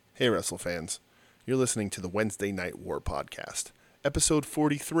Hey, Wrestle fans. You're listening to the Wednesday Night War Podcast, episode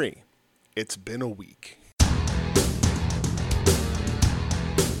 43. It's been a week.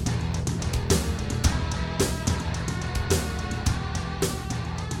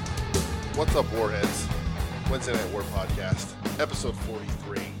 What's up, Warheads? Wednesday Night War Podcast, episode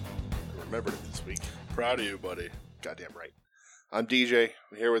 43. I remembered it this week. Proud of you, buddy. Goddamn right. I'm DJ.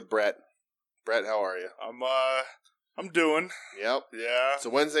 I'm here with Brett. Brett, how are you? I'm doing. Yep. Yeah. It's a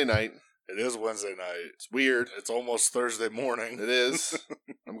Wednesday night. It is Wednesday night. It's weird. It's almost Thursday morning. It is.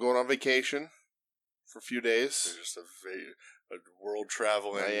 I'm going on vacation for a few days. You're just a world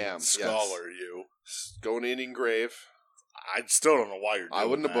traveling scholar, yes. You. Going to Indian Grave. I still don't know why you're doing I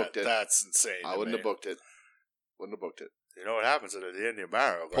wouldn't that. have booked it. That's insane. I wouldn't have booked it. Wouldn't have booked it. You know what happens at the Indian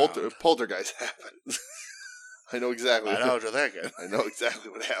Barrow Ground? Poltergeist happens. I know exactly. I know what you're thinking. I know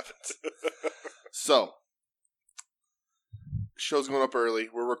exactly what happens. So, show's going up early.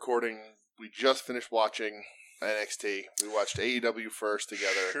 We're recording. We just finished watching NXT. We watched AEW first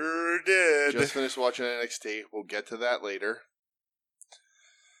together. Sure did. Just finished watching NXT. We'll get to that later.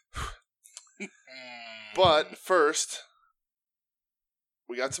 But first,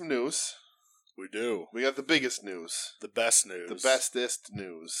 we got some news. We do. We got the biggest news. The best news. The bestest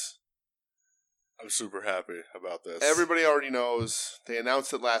news. I'm super happy about this. Everybody already knows. They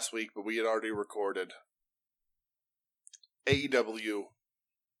announced it last week, but we had already recorded. AEW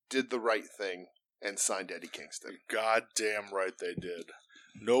did the right thing and signed Eddie Kingston. Goddamn right they did.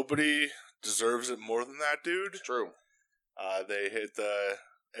 Nobody deserves it more than that dude. It's true. They hit the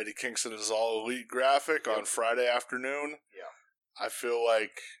Eddie Kingston is all elite graphic on Friday afternoon. Yeah. I feel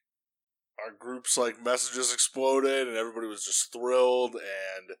like our group's messages exploded and everybody was just thrilled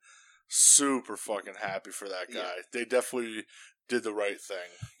and super fucking happy for that guy. Yeah. They definitely did the right thing.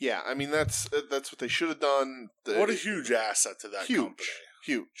 Yeah, I mean that's what they should have done. What a huge asset to that company.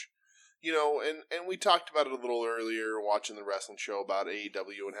 Huge. You know, and we talked about it a little earlier watching the wrestling show about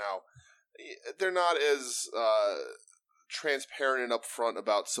AEW and how they're not as transparent and upfront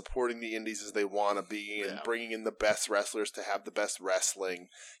about supporting the indies as they want to be and bringing in the best wrestlers to have the best wrestling.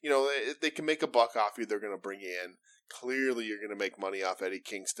 You know, they can make a buck off you. They're going to bring you in. Clearly, you're going to make money off Eddie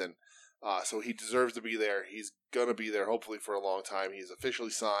Kingston. So he deserves to be there. He's going to be there hopefully for a long time. He's officially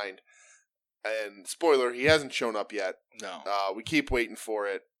signed. And spoiler, he hasn't shown up yet. No. We keep waiting for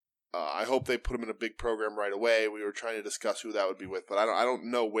it. I hope they put him in a big program right away. We were trying to discuss who that would be with, but I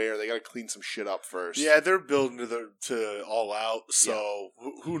don't know where. They got to clean some shit up first. Yeah, they're building to All Out, so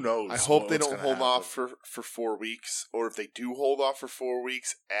who knows? I hope they don't hold off for 4 weeks, or if they do hold off for 4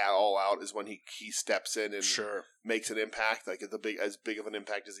 weeks, at All Out is when he steps in and makes an impact, as big of an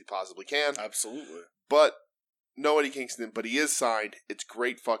impact as he possibly can. Absolutely. But no Eddie Kingston, but he is signed. It's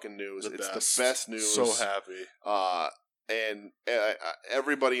great fucking news. It's the best news. So happy. And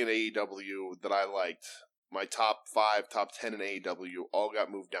everybody in AEW that I liked, my top 5, top 10 in AEW, all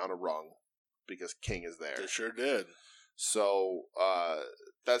got moved down a rung because King is there. They sure did. So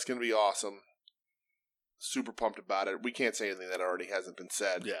that's going to be awesome. Super pumped about it. We can't say anything that already hasn't been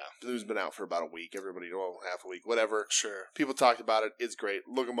said. Yeah. The news has been out for about a week. Everybody, half a week, whatever. Sure. People talked about it. It's great.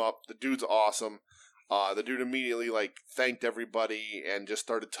 Look him up. The dude's awesome. The dude immediately thanked everybody and just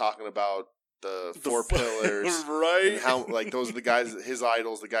started talking about the four pillars, right? And how those are the guys, his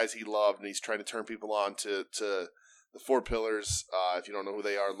idols, the guys he loved, and he's trying to turn people on to the 4 pillars. If you don't know who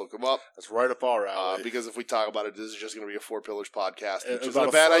they are, look them up. That's right up our alley. Because if we talk about it, this is just going to be a 4 pillars podcast, which is a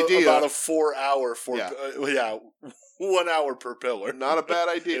bad idea. About a 4 hour, 1 hour per pillar. Not a bad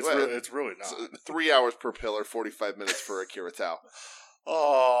idea. It's really not. 3 hours per pillar, 45 minutes for Akira Tao.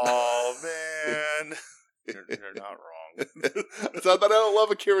 Oh man, you're not wrong. It's not that I don't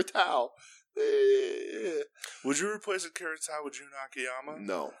love Akira Tao. Would you replace Akira Tao with Jun Akiyama?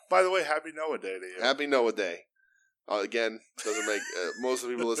 No. By the way, Happy Noah Day to you. Happy Noah Day. Again, doesn't make most of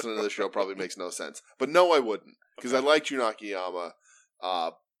the people listening to the show probably makes no sense. But no, I wouldn't because I like Jun Akiyama,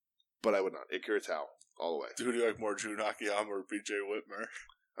 but I would not. Akira Tao all the way. Who do you like more, Jun Akiyama or BJ Whitmer?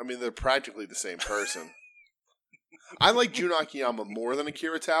 I mean, they're practically the same person. I like Jun Akiyama more than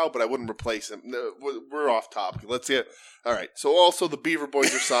Akira Tao, but I wouldn't replace him. No, we're off topic. Let's get all right. So also the Beaver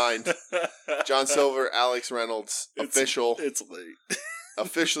Boys are signed. John Silver, Alex Reynolds, official. It's late.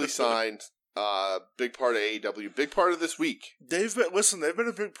 Officially signed. Big part of AEW. Big part of this week. They've been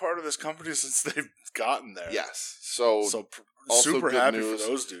a big part of this company since they've gotten there. Yes. So super happy news. for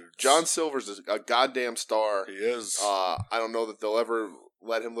those dudes. John Silver's a goddamn star. He is. I don't know that they'll ever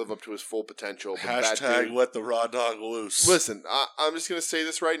let him live up to his full potential. But Hashtag let the raw dog loose. Listen, I'm just going to say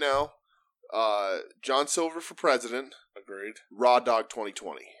this right now. John Silver for president. Agreed. Raw Dog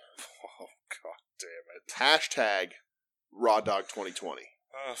 2020. Oh, God damn it. Hashtag Raw Dog 2020.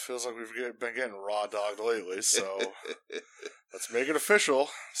 It feels like we've been getting raw dogged lately, so let's make it official.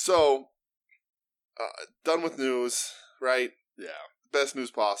 So, done with news, right? Yeah. Best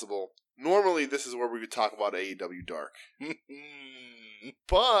news possible. Normally, this is where we would talk about AEW Dark.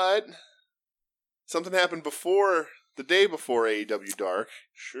 But something happened the day before AEW Dark.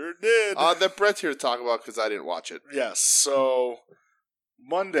 Sure did. That Brett's here to talk about because I didn't watch it. Yes, so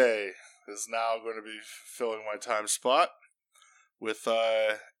Monday is now going to be filling my time spot with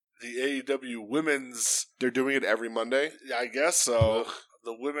the AEW Women's... They're doing it every Monday? I guess so. Ugh.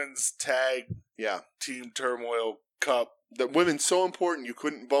 The Women's Tag Team Turmoil Cup. The women's so important you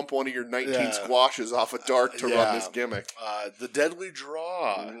couldn't bump one of your 19 squashes off a Dark to run this gimmick. The Deadly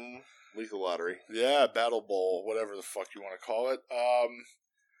Draw. Mm-hmm. Lethal Lottery. Yeah, Battle Bowl, whatever the fuck you want to call it.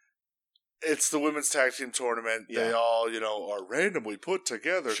 It's the Women's Tag Team Tournament. Yeah. They all, are randomly put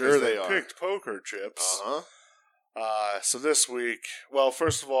together. Sure they are. Picked poker chips. Uh-huh. So this week, well,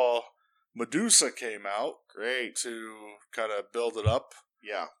 first of all, Medusa came out. Great. To kind of build it up.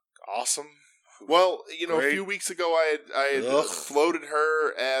 Yeah. Awesome. Well, a few weeks ago I had floated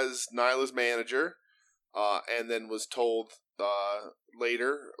her as Nyla's manager, and then was told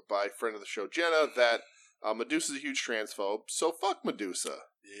later by a friend of the show, Jenna, that Medusa's a huge transphobe, so fuck Medusa.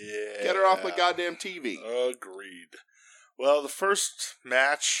 Yeah. Get her off my goddamn TV. Agreed. Well, the first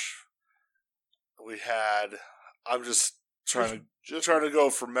match we had, I'm just trying to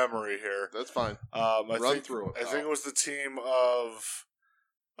go from memory here. That's fine. Run through it. I think it was the team of...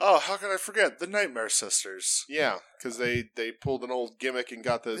 Oh, how can I forget? The Nightmare Sisters. Yeah, because they pulled an old gimmick and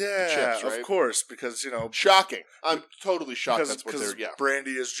got the chips, right? Of course, because, Shocking. I'm totally shocked that's what they're... Yeah.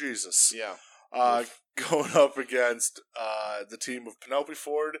 Brandy is Jesus. Yeah. Going up against the team of Penelope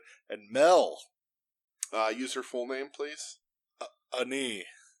Ford and Mel. Use her full name, please. Ani. You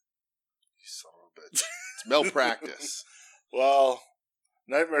son of a bitch. It's Mel Practice. Well,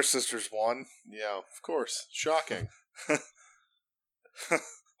 Nightmare Sisters won. Yeah, of course. Shocking.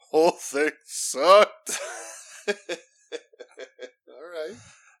 Whole thing sucked. All right.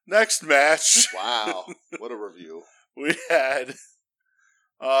 Next match. Wow. What a review. We had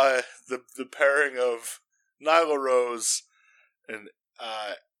the pairing of Nyla Rose and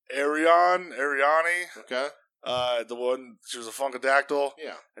Ariane. Okay. The one, she was a Funkadactyl.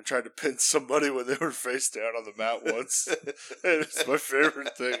 Yeah. And tried to pin somebody when they were face down on the mat once. And it's my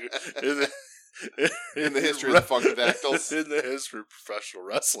favorite thing in the history of the Funkadactyls. In the history of professional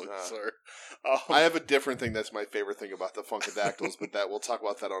wrestling, sir. I have a different thing that's my favorite thing about the Funkadactyls, but we'll talk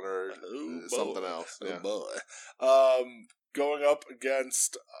about that on our something else. Yeah. Oh boy. Going up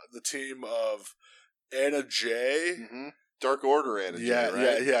against the team of Anna Jay. Mm-hmm. Dark Order Anna Jay, right?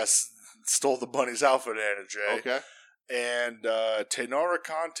 Yeah, yes. Stole the bunny's outfit, Anna Jay. Okay. And Taynara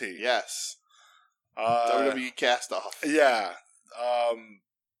Conti. Yes. WWE cast-off. Yeah.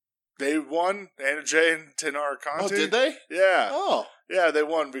 They won, Anna Jay and Taynara Conti. Oh, did they? Yeah. Oh. Yeah, they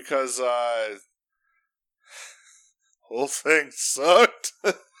won because whole thing sucked.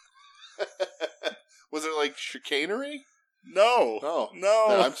 Was it like chicanery? No. Oh.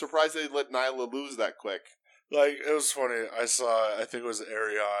 No. I'm surprised they let Nyla lose that quick. Like, it was funny. I think it was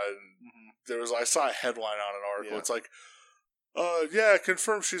Ariane. Mm-hmm. I saw a headline on an article. Yeah. It's like,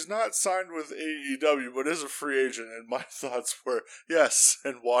 confirmed she's not signed with AEW, but is a free agent. And my thoughts were, yes,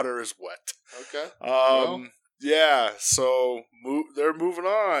 and water is wet. Okay. Yeah, so they're moving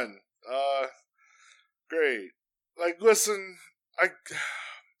on. Great. Like, listen,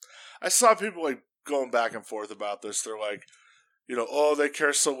 I saw people, like, going back and forth about this. They're like, they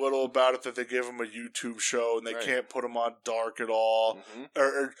care so little about it that they give them a YouTube show and they can't put them on Dark at all.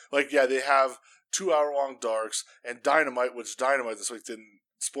 Mm-hmm. They have 2-hour-long Darks and Dynamite, which Dynamite this week didn't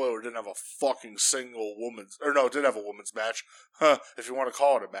have a fucking single woman's... Or no, it did have a woman's match. If you want to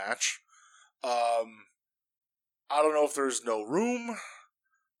call it a match. I don't know if there's no room.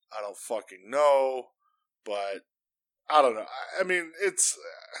 I don't fucking know. But, I don't know. I mean, it's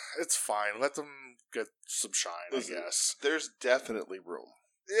fine. Let them get some shine, I guess. There's definitely room.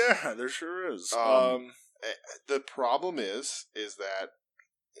 Yeah, there sure is. The problem is that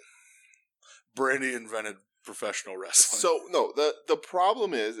Brandy invented professional wrestling. So no, the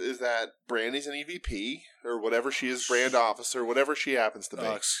problem is that Brandy's an EVP or whatever she is, brand officer, whatever she happens to be.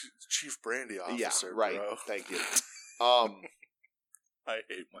 Chief Brandy officer. Yeah, right. Bro. Thank you. I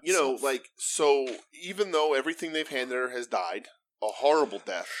hate myself. So even though everything they've handed her has died, a horrible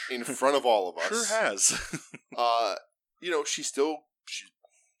death in front of all of us. Sure has. She's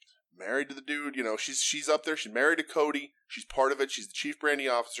married to the dude. She's up there. She's married to Cody. She's part of it. She's the chief Brandy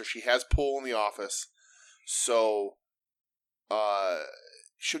officer. She has pull in the office. So,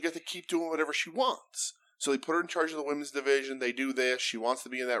 she'll get to keep doing whatever she wants. So they put her in charge of the women's division. They do this. She wants to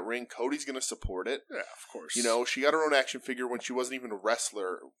be in that ring. Cody's going to support it. Yeah, of course. You know, she got her own action figure when she wasn't even a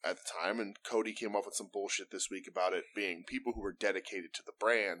wrestler at the time, and Cody came up with some bullshit this week about it being people who were dedicated to the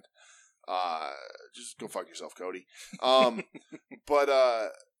brand. Just go fuck yourself, Cody. Yeah,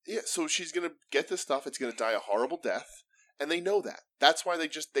 so she's going to get this stuff. It's going to die a horrible death. And they know that. That's why they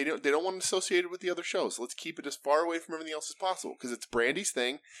don't want to associate it with the other shows. Let's keep it as far away from everything else as possible because it's Brandy's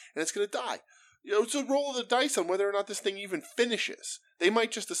thing and it's going to die. You know, it's a roll of the dice on whether or not this thing even finishes. They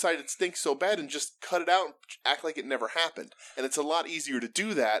might just decide it stinks so bad and just cut it out and act like it never happened. And it's a lot easier to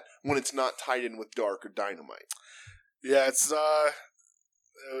do that when it's not tied in with Dark or Dynamite. Yeah, it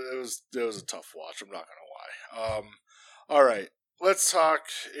was a tough watch. I'm not gonna lie. All right, let's talk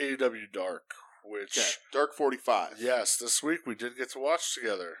AEW Dark. Which Dark 45. Yes, this week we did get to watch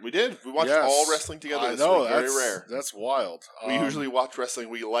together. We did. We watched all wrestling together this week. Very rare. That's wild. We usually watch wrestling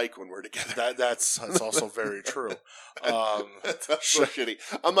we like when we're together. That's also very true. That's so shitty.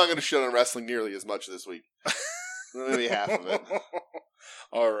 I'm not going to shit on wrestling nearly as much this week. Maybe half of it.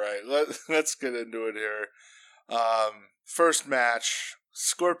 All right, let's get into it here. First match: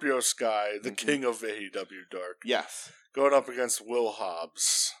 Scorpio Sky, the king of AEW Dark. Yes. Going up against Will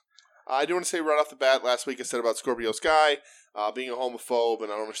Hobbs. I do want to say right off the bat, last week I said about Scorpio Sky being a homophobe,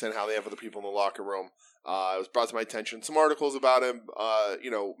 and I don't understand how they have other people in the locker room. It was brought to my attention. Some articles about him,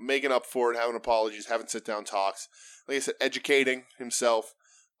 making up for it, having apologies, having sit-down talks. Like I said, educating himself,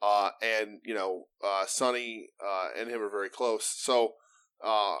 and, Sonny and him are very close. So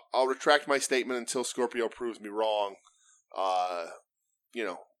I'll retract my statement until Scorpio proves me wrong.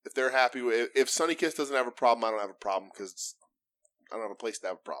 If they're happy with if Sonny Kiss doesn't have a problem, I don't have a problem because I don't have a place to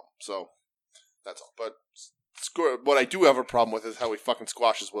have a problem. So that's all. But what I do have a problem with is how he fucking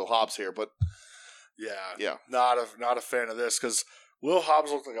squashes Will Hobbs here. But yeah, not a fan of this because Will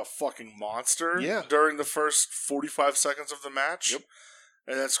Hobbs looked like a fucking monster. During the first 45 seconds of the match. Yep.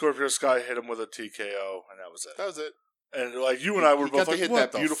 And then Scorpio Sky hit him with a TKO, and that was it. That was it. And like you and I were both like, hit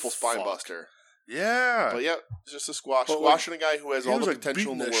what that beautiful spine buster. Yeah. But just a squash. Squashing a guy who has all the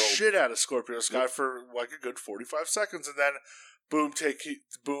potential in the world. Shit out of Scorpio Sky for like a good 45 seconds, and then boom,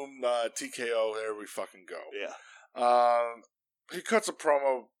 TKO, there we fucking go. Yeah. He cuts a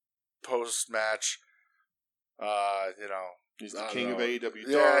promo post-match. He's the king of AEW Dark.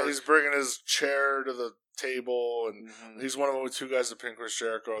 Yeah, he's bringing his chair to the table, and he's one of only two guys to pin Chris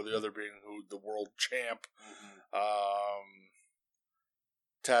Jericho, the other being the world champ.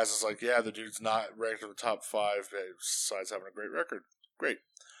 Taz is like, yeah, the dude's not ranked in the top 5, besides having a great record. Great.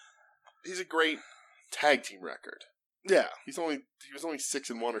 He's a great tag team record. Yeah. He was only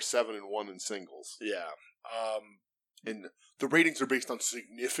 6-1 or 7-1 in singles. Yeah. And the ratings are based on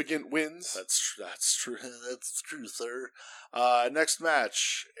significant wins. That's true. That's true, sir. Next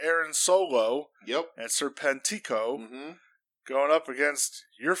match, Aaron Solo and Serpentico going up against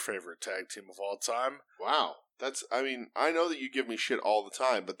your favorite tag team of all time. Wow. I know that you give me shit all the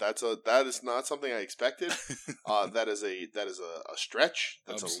time, but that is not something I expected. That is a stretch.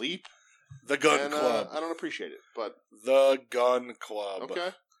 That's a leap. The Gun Club. I don't appreciate it, but the Gun Club.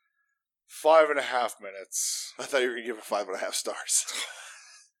 Okay. 5.5 minutes. I thought you were going to give it 5.5 stars.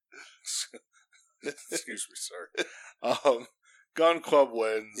 Excuse me, sir. Gun Club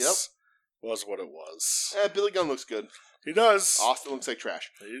wins. Yep. Was what it was. Billy Gunn looks good. He does. Austin looks like trash.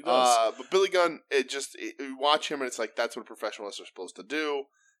 He does. But Billy Gunn, you watch him and it's like that's what a professional wrestler is supposed to do.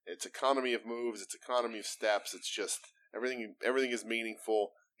 It's economy of moves. It's economy of steps. It's just everything is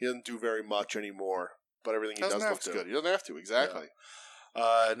meaningful. He doesn't do very much anymore, but everything he does looks good. He doesn't have to, exactly.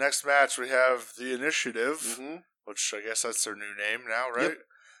 Yeah. Next match, we have The Initiative, which I guess that's their new name now, right?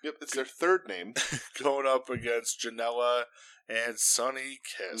 Yep, it's their third name. Going up against Janela and Sonny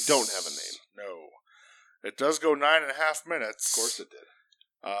Kiss. Don't have a name. No. It does go 9.5 minutes. Of course it did.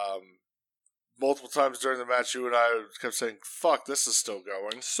 Multiple times during the match, you and I kept saying, fuck, this is still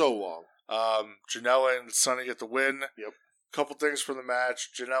going. So long. Janela and Sonny get the win. Yep. Couple things from the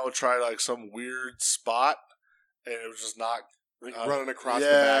match. Janela tried like some weird spot, and it was just not running across the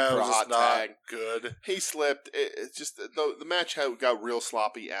back for a hot tag. Good. He slipped. It's just the match got real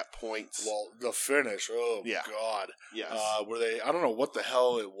sloppy at points. Well, the finish. Oh God. Yes. Were they? I don't know what the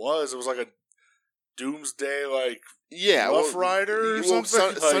hell it was. It was like a Doomsday Rough Rider or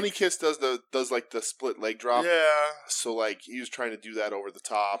something. Sonny Kiss does the split leg drop. Yeah. So he was trying to do that over the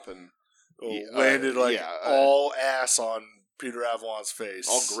top and landed all ass on Peter Avalon's face.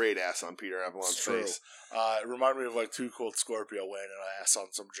 All great ass on Peter Avalon's face. It reminded me of Too Cold Scorpio landing an ass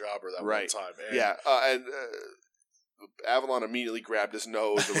on some jobber that one time. And Avalon immediately grabbed his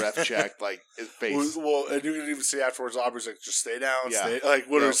nose. The ref checked like his face. Well, and you can even see afterwards, Aubrey's like, just stay down. Yeah.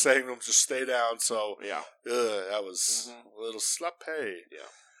 Literally saying to him, just stay down. So, yeah. That was a little sloppy. Yeah.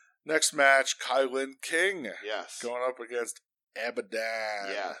 Next match, Kylan King. Yes. Going up against Abaddon.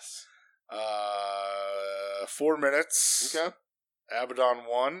 Yes. 4 minutes. Okay. Abaddon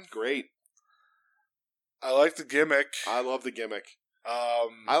won. Great. I like the gimmick. I love the gimmick.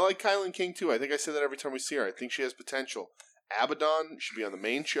 I like Kylan King too. I think I say that every time we see her. I think she has potential. Abaddon should be on the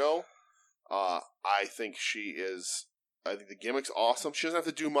main show. I think the gimmick's awesome. She doesn't have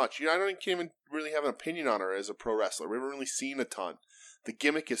to do much. I can't even really have an opinion on her as a pro wrestler. We haven't really seen a ton. The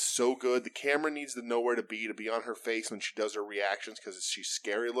gimmick is so good. The camera needs to know where to be on her face when she does her reactions because she's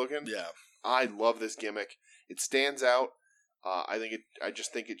scary looking. Yeah. I love this gimmick. It stands out. I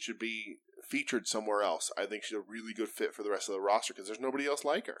just think it should be featured somewhere else. I think she's a really good fit for the rest of the roster because there's nobody else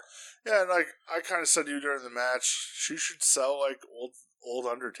like her. Yeah, and like I kind of said to you during the match, she should sell like old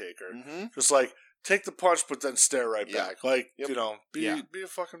Undertaker. Mm-hmm. Just like take the punch, but then stare right back. Like be a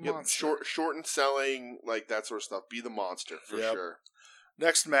fucking Yep. monster. Short and selling, like that sort of stuff. Be the monster for sure.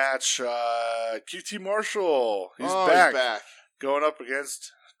 Next match, QT Marshall. He's back. Going up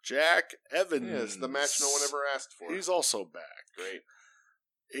against Jack Evans. Yes, the match no one ever asked for. He's also back. Great.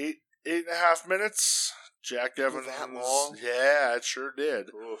 8.5 minutes. Jack Evans. That long? Yeah, it sure did.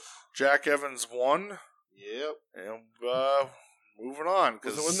 Oof. Jack Evans won. Yep. And moving on.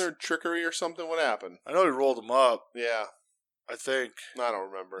 Wasn't there trickery or something? What happened? I know he rolled him up. Yeah. I think. I don't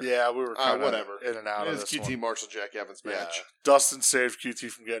remember. Yeah, we were kind of whatever. in and out of this QT one. Marshall Jack Evans match. Yeah. Dustin saved QT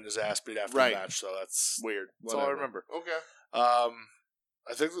from getting his ass beat after the match, so that's weird. That's all I remember. Okay.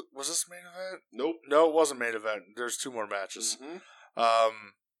 I think, was this main event? Nope. No, it wasn't main event. There's 2 more matches. Mm-hmm.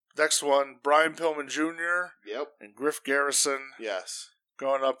 Next one, Brian Pillman Jr. Yep. And Griff Garrison. Yes.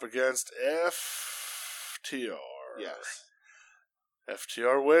 Going up against FTR. Yes.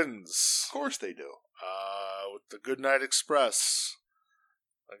 FTR wins. Of course they do. With the Goodnight Express.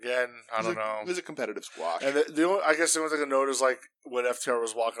 Again, I don't know. It was a competitive squash. And I guess the only thing I noticed is like when FTR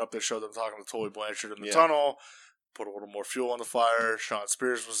was walking up, they showed them talking to Tully Blanchard in the tunnel. Put a little more fuel on the fire. Sean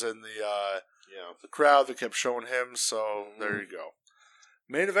Spears was in the crowd. They kept showing him. So there you go.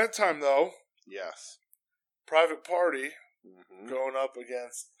 Main event time though. Yes. Private Party going up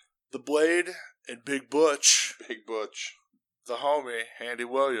against the Blade and Big Butch. Big Butch. The homie Andy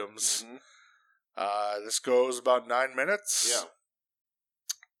Williams. This goes about 9 minutes. Yeah.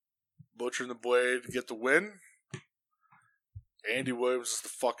 Butcher and the Blade get the win. Andy Williams is the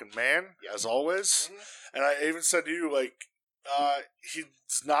fucking man, as always. And I even said to you, like, he's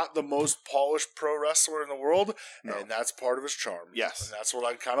not the most polished pro wrestler in the world, and that's part of his charm. Yes. And that's what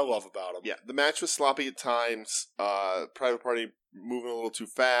I kind of love about him. Yeah, the match was sloppy at times. Private Party moving a little too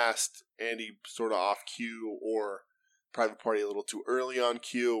fast. Andy sort of off cue, or Private Party a little too early on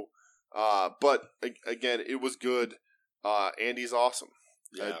cue. But, again, it was good. Andy's awesome.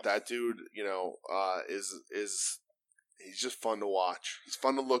 Yeah. That dude, is he's just fun to watch. He's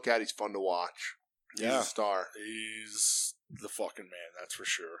fun to look at. He's fun to watch. He's a star. He's the fucking man, that's for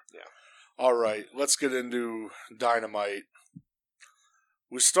sure. Yeah. All right, let's get into Dynamite.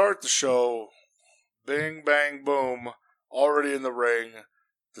 We start the show, bing, bang, boom, already in the ring,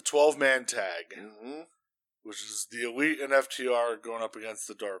 the 12-man tag, which is the Elite and FTR going up against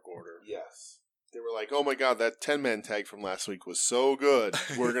the Dark Order. Yes. They were like, oh my god, that 10-man tag from last week was so good.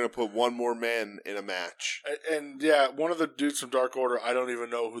 We're going to put one more man in a match. And yeah, one of the dudes from Dark Order, I don't even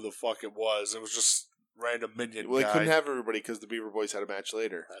know who the fuck it was. It was just random minion Well, guy. they couldn't have everybody because the Beaver Boys had a match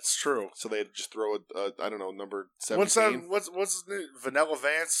later. That's true. So they had to just throw I don't know, number 17. What's his name? Vanilla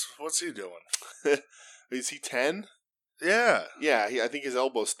Vance? What's he doing? Is he 10? Yeah. Yeah, I think his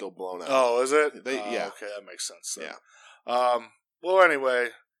elbow's still blown out. Oh, is it? Yeah. Okay, that makes sense. Then. Yeah. Well, anyway,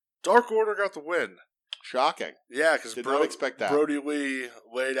 Dark Order got the win. Shocking. Yeah, because did not expect that. Brody Lee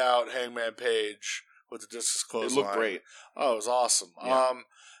laid out Hangman Page with the discus clothesline. It looked great. Oh, it was awesome. Yeah.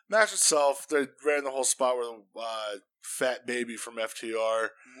 Match itself, they ran the whole spot where the fat baby from FTR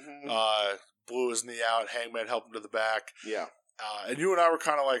blew his knee out. Hangman helped him to the back. Yeah. And you and I were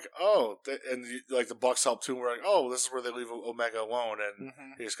kind of like, the Bucks helped too. And we're like, oh, this is where they leave Omega alone, and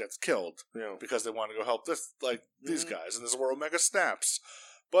he just gets killed because they want to go help these guys, and this is where Omega snaps.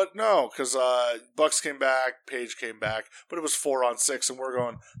 But no, because Bucks came back, Page came back, but it was 4-on-6, and we're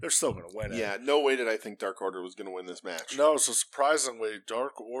going, they're still going to win it. Yeah, no way did I think Dark Order was going to win this match. No, so surprisingly,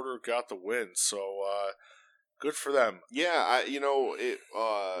 Dark Order got the win, so good for them. Yeah,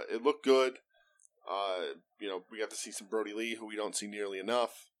 it looked good. We got to see some Brody Lee, who we don't see nearly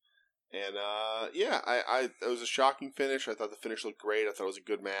enough. And it was a shocking finish. I thought the finish looked great. I thought it was a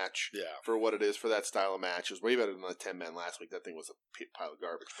good match. Yeah. For what it is, for that style of match. It was way better than the 10-man last week. That thing was a pile of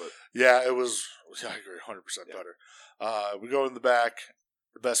garbage. But yeah, it was. Yeah, I agree, 100% better. We go in the back.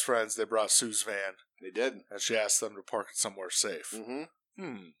 The best friends, they brought Sue's van. They did. And she asked them to park it somewhere safe.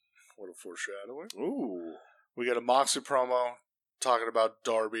 Mm-hmm. What a foreshadowing. Ooh. We get a Moxley promo talking about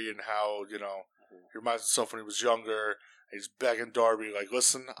Darby and how, he reminds himself when he was younger. He's begging Darby, like,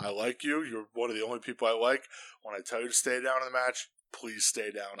 listen, I like you. You're one of the only people I like. When I tell you to stay down in the match, please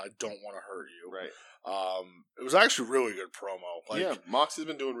stay down. I don't want to hurt you. Right. It was actually a really good promo. Like, Mox has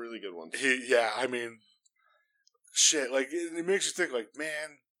been doing really good ones. Shit, like, it makes you think, like,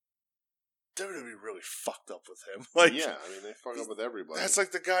 man, WWE really fucked up with him. Like, yeah, I mean, they fuck up with everybody. That's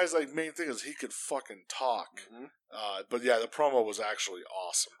like the guy's like main thing is he could fucking talk. But yeah, the promo was actually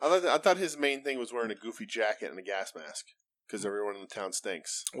awesome. I thought his main thing was wearing a goofy jacket and a gas mask because everyone in the town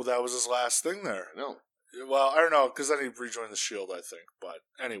stinks. Well, that was his last thing there. No. Well, I don't know because then he rejoined the Shield, I think. But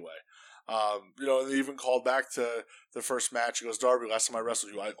anyway, and they even called back to the first match. He goes, Darby, last time I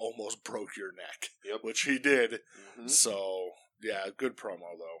wrestled you, I almost broke your neck. Yep. Which he did. So yeah, good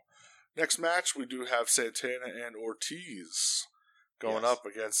promo though. Next match, we do have Santana and Ortiz going up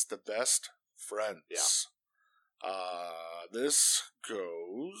against the Best Friends. Yeah. This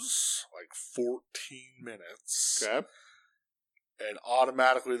goes like 14 minutes. Okay. And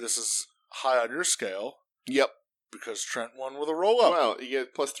automatically this is high on your scale. Yep. Because Trent won with a roll-up. Well, you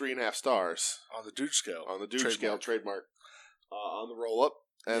get plus 3.5 stars. On the Dude scale. On the Dude scale, trademark. On the roll-up.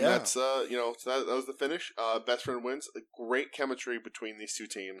 And that's, so that was the finish. Best Friend wins. Great chemistry between these two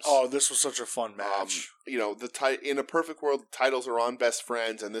teams. Oh, this was such a fun match. In a perfect world, the titles are on Best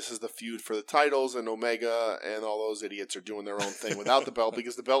Friends, and this is the feud for the titles, and Omega and all those idiots are doing their own thing without the belt,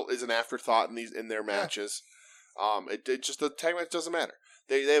 because the belt is an afterthought in their matches. The tag match doesn't matter.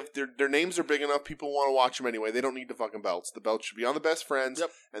 They have their names are big enough. People want to watch them anyway. They don't need the fucking belts. The belt should be on the Best Friends,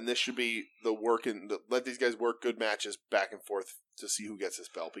 and this should be the work and let these guys work good matches back and forth to see who gets this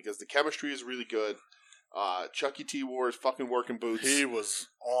belt, because the chemistry is really good. Chucky T wore his fucking working boots. He was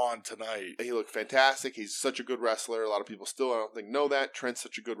on tonight. He looked fantastic. He's such a good wrestler. A lot of people still, I don't think, know that. Trent's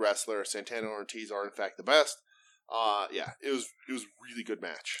such a good wrestler. Santana and Ortiz are in fact the best. It was a really good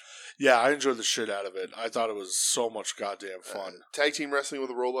match. Yeah, I enjoyed the shit out of it. I thought it was so much goddamn fun. Tag team wrestling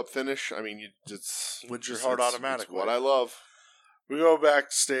with a roll-up finish. I mean, wins your heart automatically. It's what I love. We go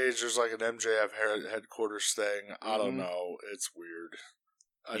backstage. There's like an MJF headquarters thing. I don't know. It's weird.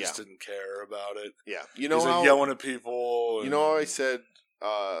 I just didn't care about it. Yeah, he's like yelling at people. You know how I said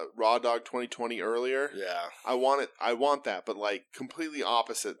Raw Dog 2020 earlier? Yeah, I want that, but like completely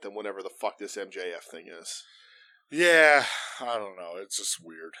opposite than whatever the fuck this MJF thing is. Yeah, I don't know. It's just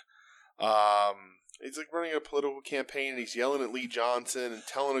weird. He's like running a political campaign, and he's yelling at Lee Johnson and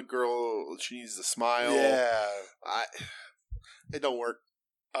telling a girl she needs to smile. Yeah, it don't work.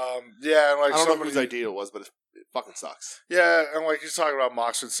 Like I don't know whose idea it was, but it fucking sucks. Yeah, and like he's talking about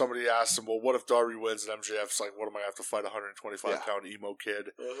Mox, and somebody asked him, "Well, what if Darby wins?" And MJF's like, "What am I have to fight? 125-pound emo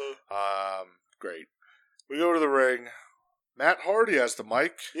kid?" Great. We go to the ring. Matt Hardy has the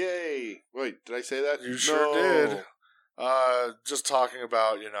mic. Yay! Wait, did I say that? You sure did. Just talking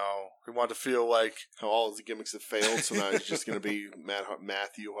about, he wanted to feel like how all his gimmicks have failed, so now he's just going to be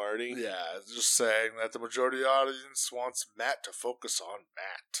Matthew Hardy. Yeah, just saying that the majority of the audience wants Matt to focus on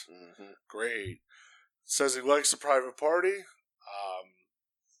Matt. Mm-hmm. Great. Says he likes the Private Party.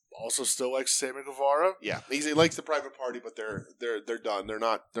 Also still likes Sammy Guevara. Yeah, he likes the Private Party, but they're done. They're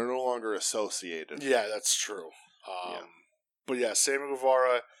no longer associated. Yeah, that's true. But yeah, Sammy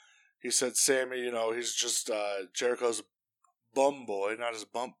Guevara, he said Sammy, he's just Jericho's bum boy, not his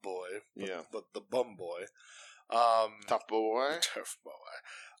bump boy, but the bum boy. Tough boy. Tough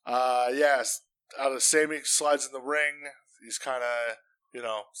boy. Yes, out of Sammy slides in the ring. He's kind of,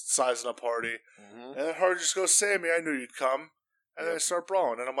 sizing up Hardy. Mm-hmm. And then Hardy just goes, Sammy, I knew you'd come. And then they start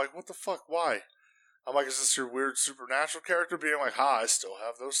brawling. And I'm like, what the fuck? Why? I'm like, is this your weird supernatural character being like, I still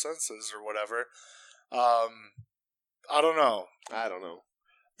have those senses or whatever? I don't know.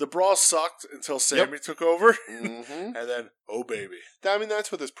 The brawl sucked until Sammy took over. Mm-hmm. And then, oh baby. I mean,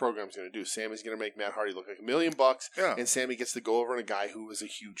 that's what this program's going to do. Sammy's going to make Matt Hardy look like $1 million, and Sammy gets to go over on a guy who is a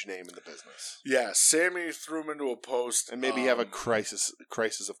huge name in the business. Yeah, Sammy threw him into a post. And maybe have a crisis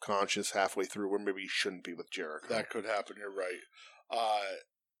of conscience halfway through where maybe he shouldn't be with Jericho. That could happen, you're right.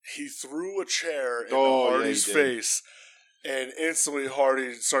 He threw a chair in Hardy's face, and instantly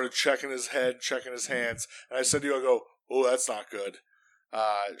Hardy started checking his head, checking his hands. And I said to you, oh, that's not good.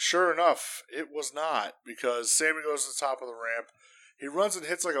 Sure enough, it was not, because Sammy goes to the top of the ramp. he runs and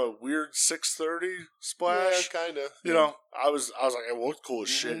hits like a weird 630 splash. Yeah, kind of. You know, I was like, it looked cool as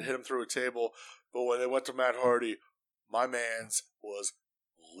shit. Mhm. Hit him through a table. But when they went to Matt Hardy, my man's was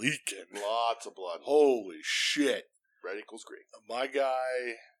leaking. Lots of blood. Holy shit. Red equals green. My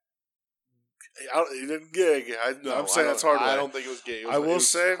guy, he didn't gig. I'm saying that's hard. I don't think it was gay. I will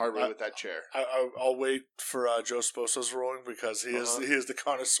say, hard way with that chair. I'll wait for Joe Sposo's ruling because he is the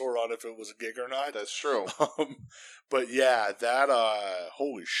connoisseur on if it was a gig or not. That's true. But yeah, that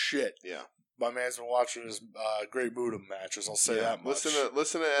holy shit. Yeah. My man's been watching his Great Muta matches. I'll say that much.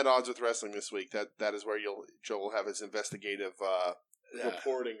 Listen to At Odds with Wrestling this week. That is where Joe will have his investigative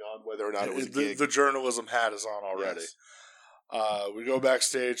reporting on whether or not it was a gig. The journalism hat is on already. Yes. We go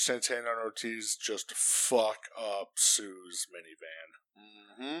backstage. Santana and Ortiz just fuck up Sue's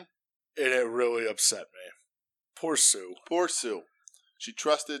minivan. Mm-hmm. And it really upset me. Poor Sue. Poor Sue. She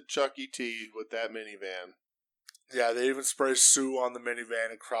trusted Chuck E.T. with that minivan. Yeah, they even spray Sue on the minivan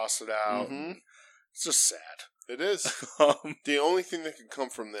and cross it out. Mm-hmm. It's just sad. It is. The only thing that can come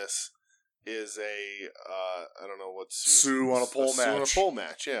from this is I don't know what Sue on a pole match. Sue on a pole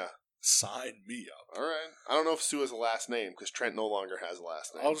match, yeah. Sign me up. All right. I don't know if Sue has a last name because Trent no longer has a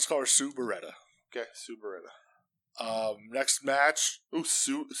last name. I'll just call her Sue Beretta. Okay, Sue Beretta. Next match. Ooh,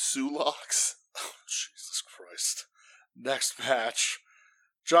 Sue Locks. Oh, Jesus Christ. Next match.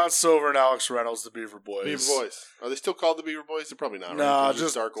 John Silver and Alex Reynolds, the Beaver Boys. Beaver Boys. Are they still called the Beaver Boys? They're probably not. No, right?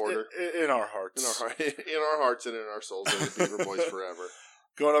 just Dark Order. In our hearts. In our hearts and in our souls, they're the Beaver Boys forever.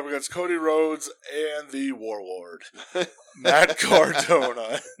 Going up against Cody Rhodes and the Warlord, Matt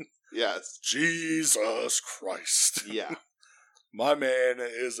Cardona. Yes. Jesus Christ. Yeah. My man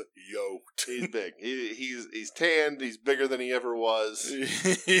is yoked. He's big. He's tanned. He's bigger than he ever was.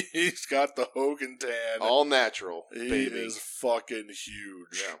 He's got the Hogan tan. All natural. He baby. is fucking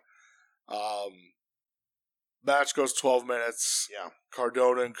huge. Yeah. Match goes 12 minutes. Yeah.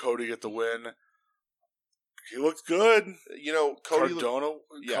 Cardona and Cody get the win. He looked good. You know,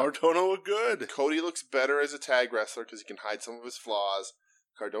 Cardona looked good. Cody looks better as a tag wrestler because he can hide some of his flaws.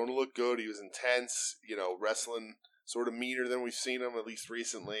 Cardona looked good. He was intense. You know, wrestling sort of meaner than we've seen him, at least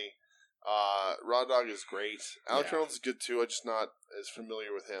recently. Raw Dog is great. Alex Reynolds is good too. I'm just not as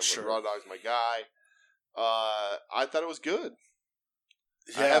familiar with him. Sure. But Raw Dog's my guy. I thought it was good.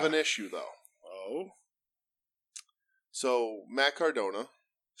 Yeah. I have an issue though. Oh. So Matt Cardona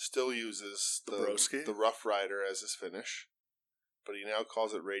still uses the Rough Rider as his finish, but he now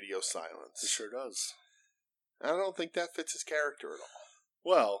calls it Radio Silence. He sure does. I don't think that fits his character at all.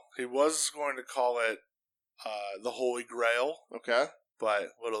 Well, he was going to call it the Holy Grail. Okay. But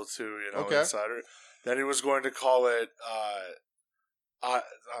little too, okay. insider. Then he was going to call it, I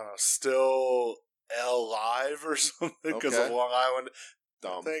don't know, Still Alive or something because of Long Island.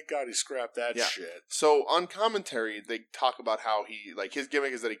 Dumb. Thank God he scrapped that shit. So on commentary, they talk about how his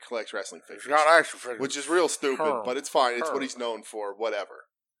gimmick is that he collects wrestling figures. Which is real stupid, but it's fine. It's what he's known for, whatever.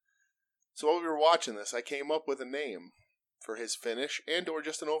 So while we were watching this, I came up with a name for his finish and or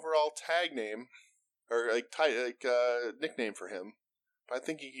just an overall tag name or nickname for him. But I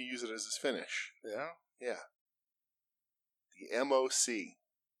think he can use it as his finish. Yeah? Yeah. The MOC.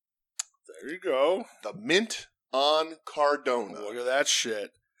 There you go. The Mint on Cardona. Look at that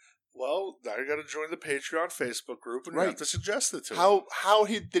shit. Well, now you got to join the Patreon Facebook group and you have to suggest it to him. How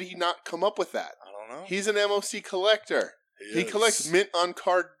did he not come up with that? I don't know. He's an MOC collector. He collects Mint on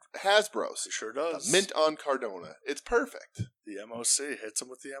Card Hasbros. He sure does. The Mint on Cardona. It's perfect. The MOC hits him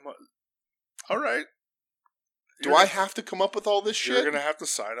with the MOC. All right. Do I have to come up with all this shit? You're going to have to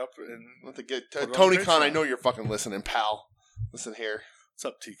sign up and Tony Khan, I know you're fucking listening, pal. Listen here. What's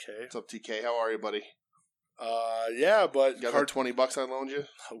up, TK? What's up, TK? How are you, buddy? Yeah, but you got that $20 I loaned you?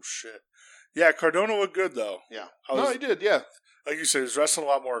 Oh shit. Yeah, Cardona looked good though. Yeah. He did, yeah. Like you said, he was wrestling a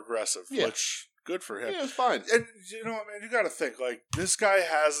lot more aggressive, which good for him. Yeah, it's fine. And you know what, man, you gotta think, like, this guy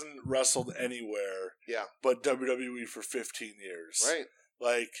hasn't wrestled anywhere but WWE for 15 years. Right.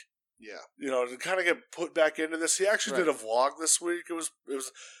 Like, yeah. You know, to kind of get put back into this. He actually did a vlog this week. It was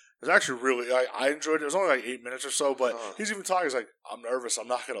actually really, I enjoyed it. It was only like 8 minutes or so, but he's even talking. He's like, I'm nervous. I'm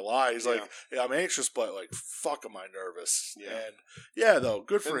not going to lie. He's like, I'm anxious, but like, fuck am I nervous? Yeah. And though,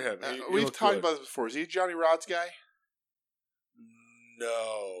 good for him. We've talked about this before. Is he a Johnny Rodz guy?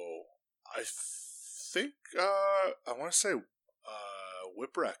 No. I think, I want to say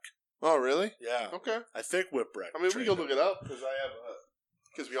Whipwreck. Oh, really? Yeah. Okay. I think Whipwreck. I mean, we can look it up because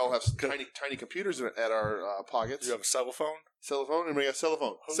because we all have tiny computers at our pockets. You have a cell phone? Cell phone? Anybody got a cell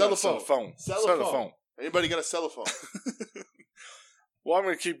phone? Cell phone. Anybody got a cell phone? Well, I'm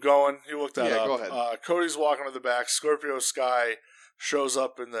going to keep going. You look that up. Yeah, go ahead. Cody's walking to the back. Scorpio Sky shows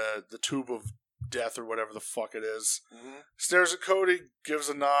up in the tube of death or whatever the fuck it is. Mm-hmm. Stares at Cody, gives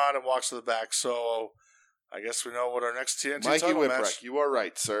a nod, and walks to the back. So I guess we know what our next TNT Mikey title Whipwreck, match. you are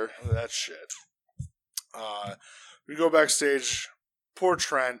right, sir. That shit. We go backstage. Poor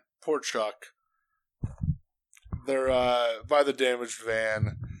Trent. Poor Chuck. They're by the damaged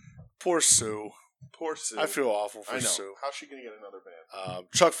van. Poor Sue. Poor Sue. I feel awful for I know. Sue. How's she going to get another van?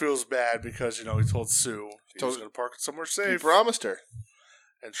 Chuck feels bad because, he told Sue he was going to park it somewhere He safe. promised her.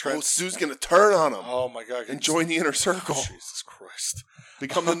 And Trent, Sue's going to turn on him. oh my God. And join the Inner Circle. Jesus Christ.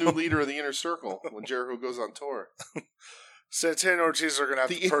 Become the new leader of the Inner Circle when Jericho goes on tour. Santana and Ortiz are going to have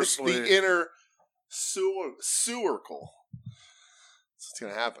to personally... The Inner Sewercle. That's what's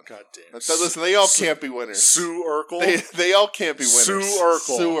going to happen. God damn. Listen, they all can't be winners. Sue Urkel? They all can't be winners. Sue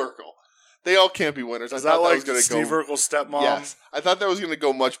Urkel. Sue Urkel. They all can't be winners. Is I that thought like was gonna Steve go, Urkel's stepmom? Yes. I thought that was going to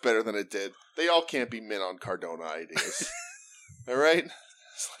go much better than it did. They all can't be Min on Cardona ideas. All right?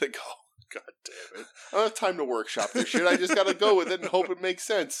 Just let it go. God damn it. I don't have time to workshop this shit. I just got to go with it and hope it makes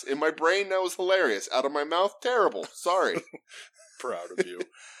sense. In my brain, that was hilarious. Out of my mouth, terrible. Sorry. Proud of you.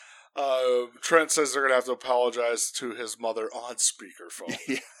 Trent says they're going to have to apologize to his mother on speakerphone.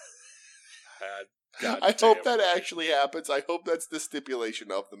 Yeah. God I damn. hope that actually happens. I hope that's the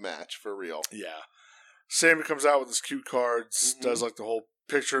stipulation of the match, for real. Yeah. Sammy comes out with his cue cards, does like the whole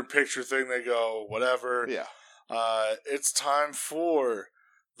picture-in-picture thing. They go, whatever. Yeah. It's time for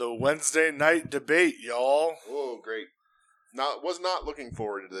the Wednesday night debate, y'all. Oh, great. Was not looking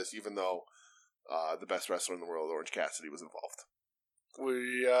forward to this, even though the best wrestler in the world, Orange Cassidy, was involved.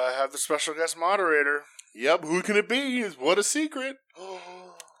 We have the special guest moderator. Yep, who can it be? What a secret.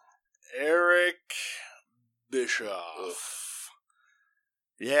 Eric Bischoff. Ugh.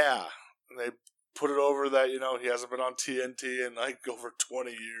 Yeah. They put it over that, he hasn't been on TNT in like over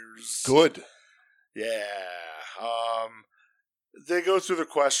 20 years. Good. Yeah. They go through the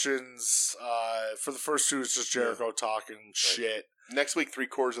questions. For the first two, it's just Jericho talking shit. Next week,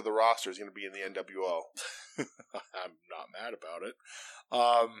 3/4 of the roster is going to be in the NWO. I'm not mad about it.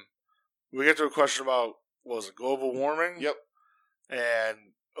 We get to a question about, what was it, global warming? Yep. And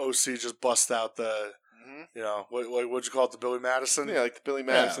OC just busts out the, what'd you call it, the Billy Madison? Yeah, like the Billy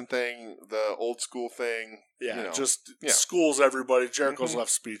Madison thing, the old school thing. Yeah, schools everybody. Jericho's Mhm.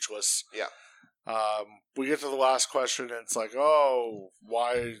 left speechless. Yeah. We get to the last question, and it's like, oh,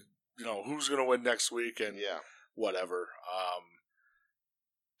 why, who's going to win next week? And whatever.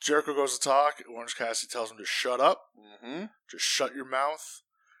 Jericho goes to talk. Orange Cassidy tells him to shut up. Mm-hmm. Just shut your mouth.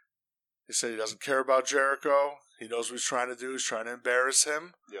 He said he doesn't care about Jericho. He knows what he's trying to do. He's trying to embarrass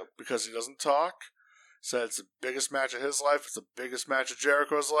him because he doesn't talk. Said it's the biggest match of his life. It's the biggest match of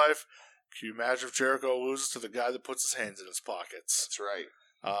Jericho's life. Can you imagine if Jericho loses to the guy that puts his hands in his pockets? That's right.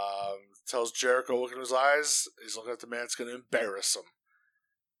 Tells Jericho, look in his eyes. He's looking at the man that's going to embarrass him.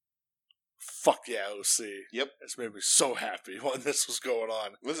 Fuck yeah, OC. Yep. It's made me so happy when this was going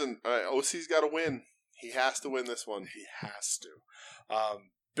on. Listen, OC's got to win. He has to win this one. He has to.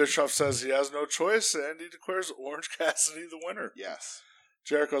 Bischoff says he has no choice, and he declares Orange Cassidy the winner. Yes.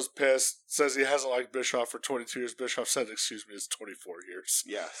 Jericho's pissed, says he hasn't liked Bischoff for 22 years. Bischoff said, excuse me, it's 24 years.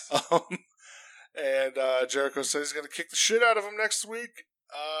 Yes. And Jericho says he's going to kick the shit out of him next week.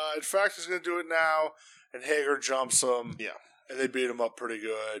 In fact, he's going to do it now. And Hager jumps him. Yeah. And they beat him up pretty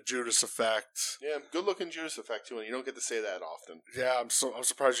good. Judas Effect. Yeah, good looking Judas Effect too, and you don't get to say that often. Yeah, I'm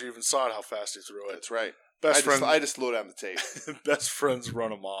surprised you even saw it, how fast he threw it. That's right. I just slow down the tape. Best friends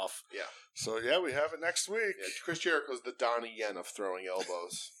run him off. Yeah. So yeah, we have it next week. Yeah, Chris Jericho's the Donnie Yen of throwing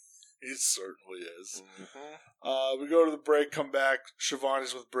elbows. He certainly is. Mm-hmm. We go to the break, come back.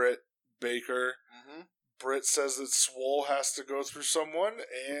 Shivani's with Britt Baker. Mm-hmm. Britt says that Swole has to go through someone,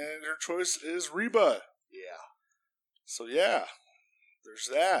 and her choice is Reba. Yeah. So yeah, there's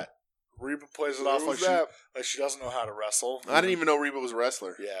that. Reba plays it off like she doesn't know how to wrestle. I didn't even know Reba was a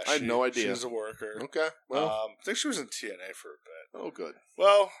wrestler. Yeah, I had no idea. She's a worker. Okay. Well, I think she was in TNA for a bit. Oh, good.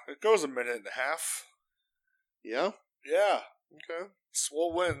 Well, it goes a minute and a half. Yeah? Yeah. Okay.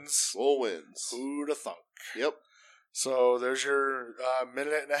 Swole wins. Swole wins. Who'd have thunk? Yep. So there's your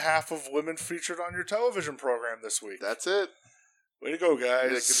minute and a half of women featured on your television program this week. That's it. Way to go,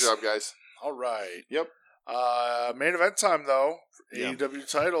 guys. Yeah, good job, guys. All right. Yep. Main event time, though. Yeah. AEW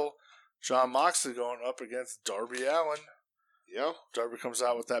title. John Moxley going up against Darby Allin. Yeah. Darby comes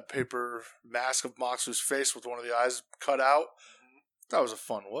out with that paper mask of Moxley's face with one of the eyes cut out. That was a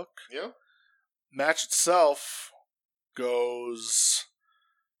fun look. Yeah. Match itself goes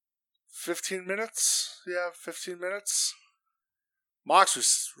 15 minutes. Yeah, 15 minutes. Moxley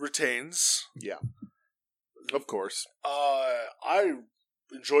retains. Yeah. Of course. I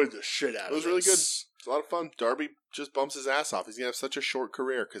enjoyed the shit out of it. It was really good. It's a lot of fun. Darby just bumps his ass off. He's gonna have such a short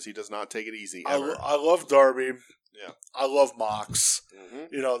career because he does not take it easy. I Ever. love Darby. Yeah. I love Mox.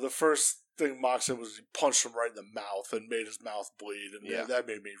 Mm-hmm. You know, the first thing Mox did was he punched him right in the mouth and made his mouth bleed, and that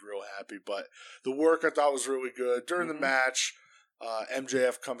made me real happy. But the work I thought was really good. During the match,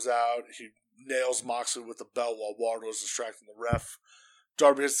 MJF comes out. He nails Moxley with the belt while Wardlow's distracting the ref.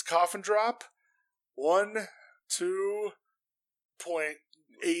 Darby hits the coffin drop. 1, 2.89.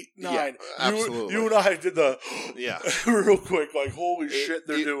 Yeah, absolutely. You and I did the real quick, like, holy shit,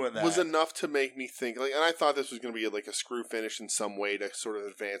 they're doing that. It was enough to make me think, like, and I thought this was going to be like a screw finish in some way to sort of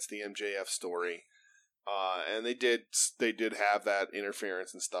advance the MJF story. And they did have that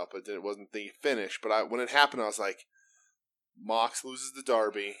interference and stuff, but it wasn't the finish. But when it happened, I was like, Mox loses to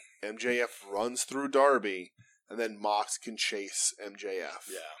Darby, MJF runs through Darby, and then Mox can chase MJF.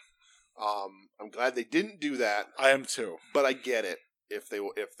 Yeah. I'm glad they didn't do that. I am too. But I get it if they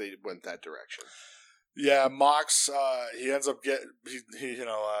went that direction. Yeah, Mox, he ends up getting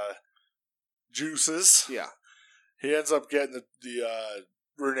juices. Yeah. He ends up getting the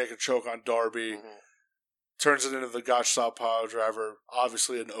rear naked choke on Darby. Mm-hmm. Turns it into the Gotch style pile driver.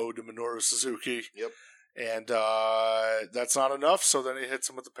 Obviously an ode to Minoru Suzuki. Yep. And that's not enough, so then he hits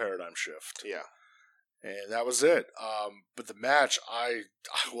him with the paradigm shift. Yeah. And that was it. But the match, I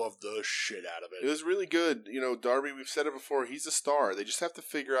loved the shit out of it. It was really good. You know, Darby, we've said it before, he's a star. They just have to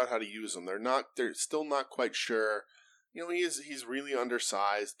figure out how to use him. They're still not quite sure. You know, he's really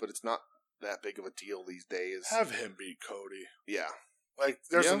undersized, but it's not that big of a deal these days. Have him beat Cody. Yeah. Like,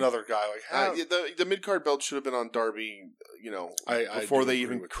 there's another guy. Like, the mid-card belt should have been on Darby, you know, before they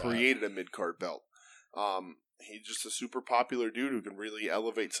even created a mid-card belt. He's just a super popular dude who can really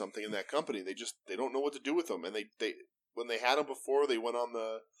elevate something in that company. They don't know what to do with him. And they when they had him before, they went on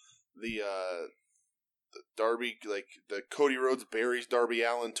the Darby, like the Cody Rhodes buries Darby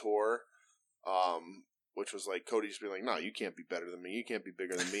Allin tour, which was like Cody just being like, no, you can't be better than me. You can't be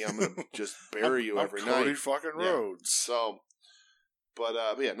bigger than me. I'm going to just bury you every night. Cody fucking Rhodes. So, but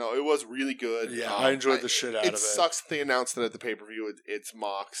yeah, no, it was really good. Yeah, I enjoyed the shit out of it. It sucks that they announced that at the pay-per-view it's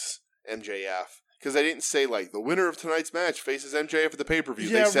Mox, MJF. Because they didn't say, like, the winner of tonight's match faces MJF at the pay-per-view.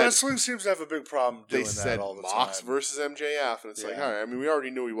 Yeah, they said, wrestling seems to have a big problem doing that all the time. Mox versus MJF. And it's like, all right, I mean, we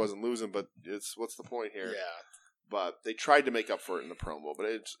already knew he wasn't losing, but what's the point here? Yeah. But they tried to make up for it in the promo, but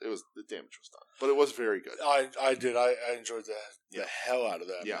the damage was done. But it was very good. I did. I enjoyed the hell out of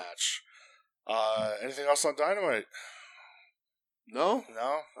that match. Anything else on Dynamite? No?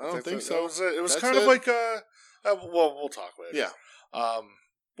 No? I don't think so. That was it. It was kind of like well, we'll talk later. Yeah.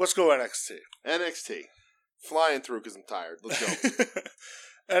 Let's go NXT. NXT. Flying through because I'm tired. Let's go.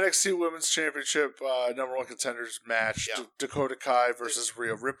 NXT Women's Championship number 1 contenders match. Yeah. Dakota Kai versus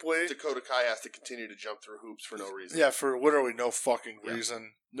Rhea Ripley. Dakota Kai has to continue to jump through hoops for no reason. Yeah, for literally no fucking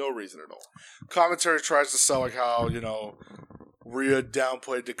reason. No reason at all. Commentary tries to sell like how, Rhea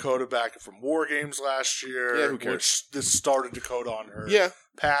downplayed Dakota back from War Games last year. Yeah, who cares? Which this started Dakota on her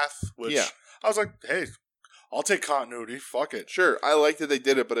path. Which I was like, hey, I'll take continuity. Fuck it. Sure, I like that they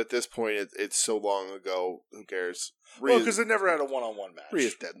did it, but at this point, it's so long ago. Who cares? Well, because they never had a one-on-one match.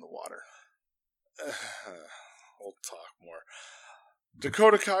 Rhea's dead in the water. We'll talk more.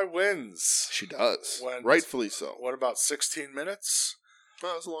 Dakota Kai wins. She does. Rightfully so. What, about 16 minutes? Oh,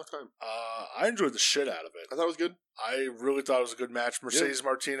 that was a long time. I enjoyed the shit out of it. I thought it was good. I really thought it was a good match. Mercedes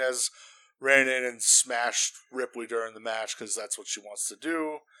Martinez ran in and smashed Ripley during the match because that's what she wants to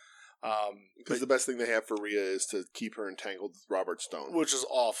do. Because the best thing they have for Rhea is to keep her entangled with Robert Stone. Which is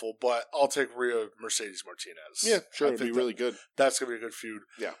awful, but I'll take Rhea Mercedes Martinez. Yeah, sure. It'd be really good. That's going to be a good feud.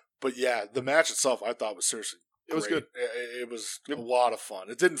 Yeah. But yeah, the match itself I thought was seriously great. It was good. It was a lot of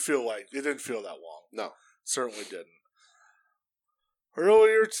fun. It didn't feel that long. No. Certainly didn't.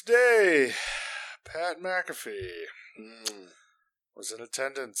 Earlier today, Pat McAfee was in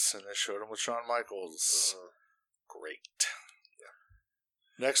attendance, and they showed him with Shawn Michaels. Great.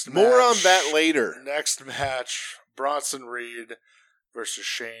 Yeah. Next match. More on that later. Next match, Bronson Reed versus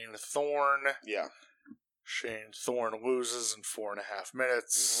Shane Thorne. Yeah. Shane Thorne loses in 4.5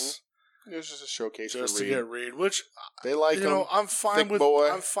 minutes. It was just a showcase just for Reed. to get Reed, which they like him. I'm fine with. Boy.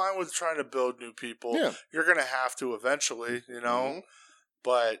 I'm fine with trying to build new people. Yeah. You're gonna have to eventually,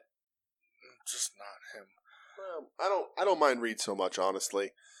 but just not him. Well, I don't mind Reed so much,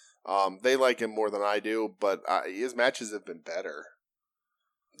 honestly. They like him more than I do, but his matches have been better.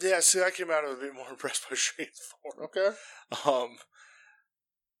 Yeah, see, I came out of it a bit more impressed by Shane Thorne. Okay.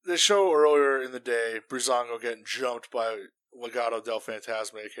 The show earlier in the day, Breezango getting jumped by Legado del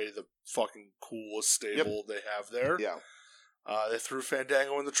Fantasma, aka the fucking coolest stable they have there. Yeah. They threw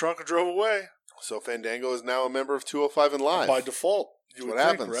Fandango in the trunk and drove away. So Fandango is now a member of 205 and Live. By default. That's what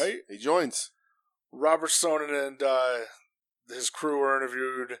happens, right? He joins. Robert Stone and his crew were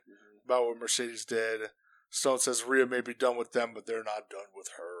interviewed about what Mercedes did. Stone says Rhea may be done with them, but they're not done with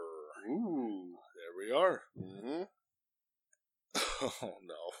her. Ooh. There we are. Mm-hmm. Oh,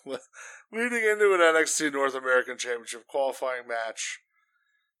 no. Leading into an NXT North American Championship qualifying match,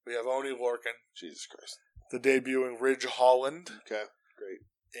 we have Oney Lorcan. Jesus Christ. The debuting Ridge Holland. Okay, great.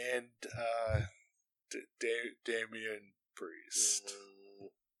 And Damian Priest.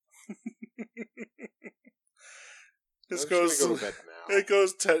 This goes go to bed now. It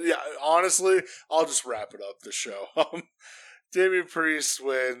goes 10. Yeah, honestly, I'll just wrap it up the show. Damian Priest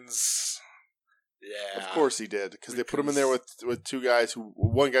wins. Yeah. Of course he did, because they put him in there with two guys who,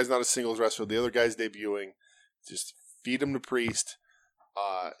 one guy's not a singles wrestler, the other guy's debuting. Just feed him to Priest.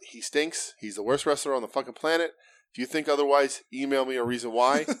 He stinks. He's the worst wrestler on the fucking planet. If you think otherwise, email me a reason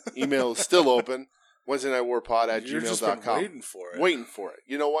why. Email is still open. WednesdayNightWarPod@gmail.com. You're just been waiting for it. Waiting for it.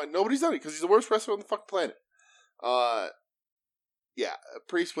 You know what? Nobody's done it because he's the worst wrestler on the fucking planet. Yeah,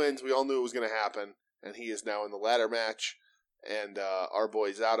 Priest wins. We all knew it was going to happen, and he is now in the ladder match, and our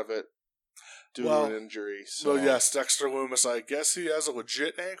boy's out of it due to an injury. So yes, Dexter Lumis, I guess he has a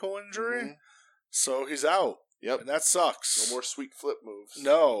legit ankle injury, so he's out. Yep, and that sucks. No more sweet flip moves.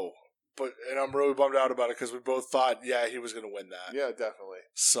 No, and I'm really bummed out about it because we both thought, he was going to win that. Yeah, definitely.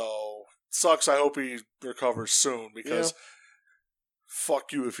 So sucks. I hope he recovers soon because.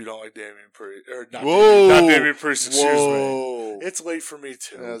 Fuck you if you don't like Damian Priest. Or not Damian Priest, excuse me. It's late for me,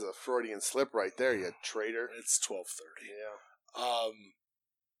 too. That was a Freudian slip right there, you traitor. It's 12:30. Yeah.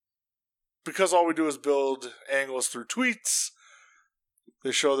 Because all we do is build angles through tweets,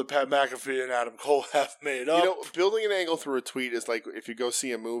 they show that Pat McAfee and Adam Cole have made up. You know, building an angle through a tweet is like if you go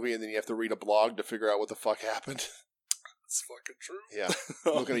see a movie and then you have to read a blog to figure out what the fuck happened. It's fucking true. Yeah.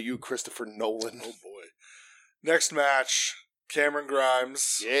 Looking at you, Christopher Nolan. Oh, boy. Next match. Cameron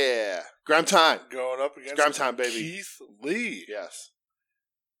Grimes. Yeah. Grime time. Going up against Grime time, baby. Keith Lee. Yes.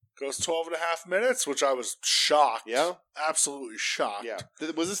 Goes 12 and a half minutes, which I was shocked. Yeah? Absolutely shocked. Yeah.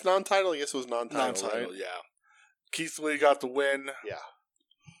 Was this non-title? I guess it was non-title, right? Yeah. Keith Lee got the win. Yeah.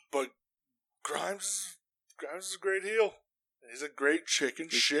 But Grimes is a great heel. He's a great chicken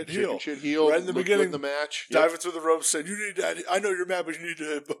shit heel. Right in the beginning of the match. Diving through the ropes, saying, I know you're mad, but you need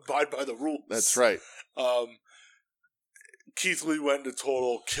to abide by the rules. That's right. Keith Lee went into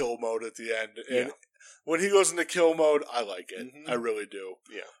total kill mode at the end. And when he goes into kill mode, I like it. Mm-hmm. I really do.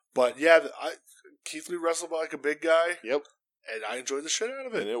 Yeah. But Keith Lee wrestled like a big guy. Yep. And I enjoyed the shit out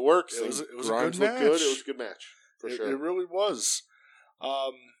of it. And it works. It was a good match. Good. It was a good match. For sure. It really was.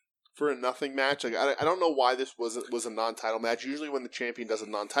 For a nothing match, like I don't know why this was a non-title match. Usually when the champion does a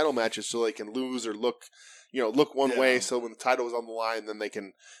non-title match, it's so they can lose or look one way. So when the title is on the line, then they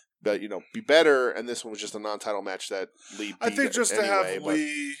can be better, and this one was just a non-title match that Lee beat. I think just anyway, to have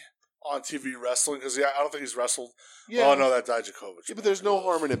Lee on TV wrestling, because I don't think he's wrestled. Yeah. Oh no, that Dijakovic. Yeah, but there's no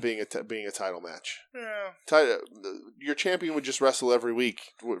harm in it being a title match. Yeah, your champion would just wrestle every week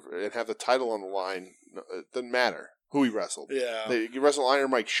and have the title on the line. It doesn't matter who he wrestled. Yeah, you wrestle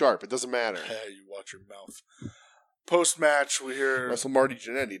Iron Mike Sharp. It doesn't matter. Hey, you watch your mouth. Post match, we hear wrestle Marty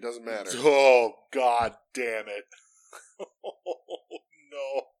Jannetty. It doesn't matter. Oh God damn it! Oh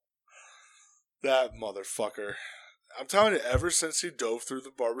no. That motherfucker. I'm telling you, ever since he dove through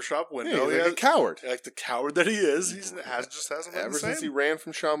the barbershop window, he's like a coward. Like the coward that he is, he just hasn't been ever the same. Since he ran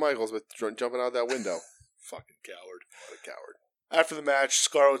from Shawn Michaels with jumping out that window. Fucking coward. What a coward. After the match,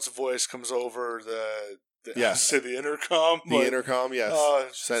 Scarlett's voice comes over the intercom. The intercom,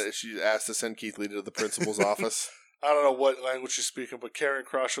 yes. She asked to send Keith Lee to the principal's office. I don't know what language she's speaking, but Karrion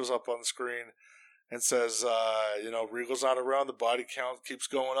Kross shows up on the screen and says, Regal's not around. The body count keeps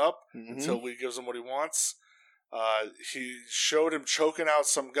going up until Lee gives him what he wants. He showed him choking out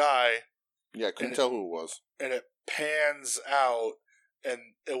some guy. Yeah, couldn't tell who it was. And it pans out, and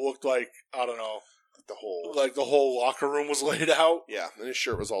it looked like, I don't know, the whole locker room was laid out. Yeah, and his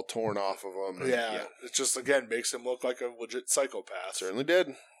shirt was all torn off of him. Yeah, it just, again, makes him look like a legit psychopath. Certainly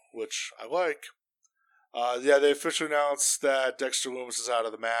did. Which I like. They officially announced that Dexter Lumis is out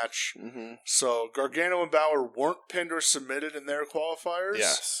of the match. Mm-hmm. So Gargano and Balor weren't pinned or submitted in their qualifiers.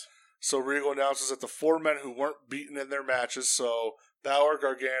 Yes. So Regal announces that the 4 men who weren't beaten in their matches, so Balor,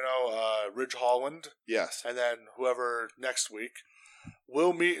 Gargano, Ridge Holland, yes, and then whoever next week,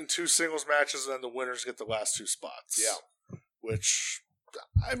 will meet in 2 singles matches, and then the winners get the last 2 spots. Yeah. Which,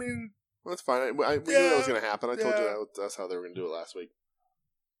 I mean... Well, that's fine. We knew that was going to happen. I told you that's how they were going to do it last week.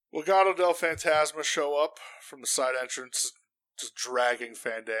 Legado del Fantasma show up from the side entrance, just dragging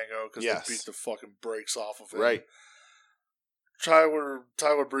Fandango because they beat the fucking brakes off of him. Right.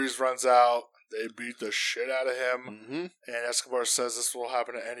 Tyler Breeze runs out. They beat the shit out of him. Mm-hmm. And Escobar says this will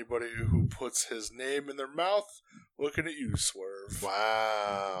happen to anybody who puts his name in their mouth. Looking at you, Swerve.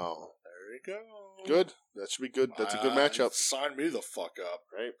 Wow. There you go. Good. That should be good. That's a good matchup. Sign me the fuck up.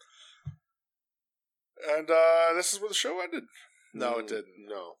 Right. And this is where the show ended. No, it didn't.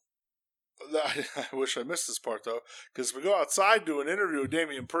 No. I wish I missed this part, though, because we go outside to an interview with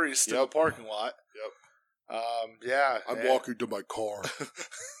Damian Priest in the parking lot. Yep. Yeah. I'm walking to my car.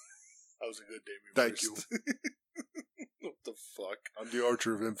 That was a good Damian Thank Priest. you. What the fuck? I'm the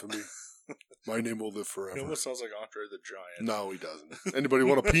Archer of Infamy. My name will live forever. He almost sounds like Andre the Giant. No, he doesn't. Anybody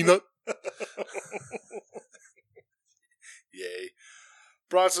want a peanut? Yay.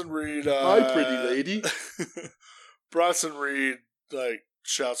 Bronson Reed. Hi, pretty lady. Bronson Reed,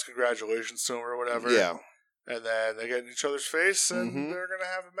 shouts congratulations to him or whatever. Yeah. And then they get in each other's face and Mhm. they're going to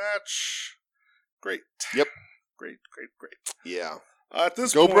have a match. Great. Yep. Great. Yeah. At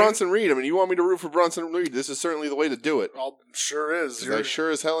this Go point, Bronson Reed. I mean, you want me to root for Bronson Reed? This is certainly the way to do it. Sure is. 'Cause You're I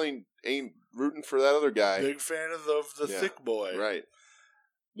sure as hell ain't rooting for that other a guy. big fan of the Yeah. thick boy. Right.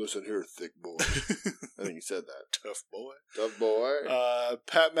 Listen here, thick boy. I think he said that. Tough boy. Tough boy.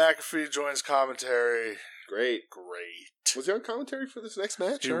 Pat McAfee joins commentary. Great. Great. Was he on commentary for this next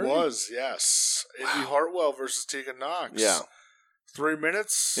match? He already? was, yes. Indy Hartwell versus Tegan Knox. Yeah. 3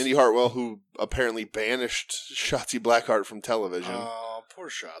 minutes. Indy Hartwell, who apparently banished Shotzi Blackheart from television. Oh, poor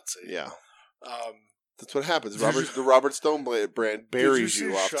Shotzi. Yeah. Um, That's what happens. Did you- The Robert Stone brand buries did you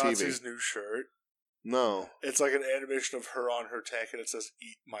you see off Shotzi's TV. new shirt? No. It's like an animation of her on her tank, and it says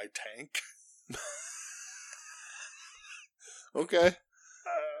 "Eat my tank." Okay.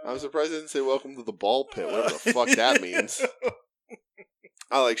 I'm surprised it didn't say welcome to the ball pit, whatever the fuck that means.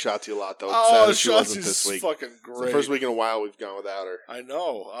 I like Shotzi a lot, though. It's sad that she wasn't this Shotzi's week. fucking It's the great. first week in a while we've gone without her. I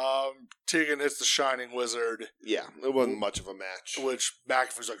know. Tegan hits the Shining Wizard, Yeah, it wasn't much of a match. which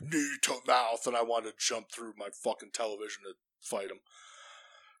McAfee's like, knee to mouth, and I wanted to jump through my fucking television to fight him.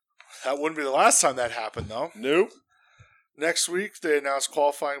 That wouldn't be the last time that happened, though. Nope. Next week, they announced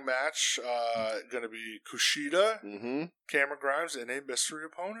qualifying match. Going to be Kushida, Mm-hmm. Cameron Grimes, and a mystery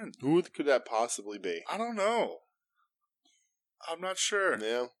opponent. Who could that possibly be? I don't know. I'm not sure.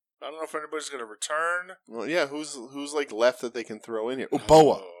 Yeah. I don't know if anybody's going to return. Well, yeah. Who's like left that they can throw in here? Oh,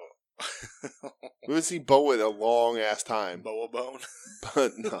 Boa. We haven't seen Boa in a long ass time. Boa Bone.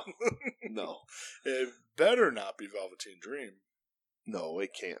 But no, It better not be Velveteen Dream. no,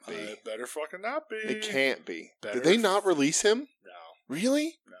 it can't be. It better fucking not be. It can't be. Better Did they not release him? No.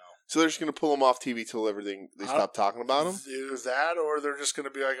 Really? No. So they're just gonna pull him off TV till everything they stop talking about him? Either that, or they're just going to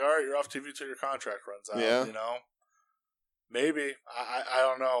be like, "All right, you're off TV till your contract runs out." Yeah. You know, maybe I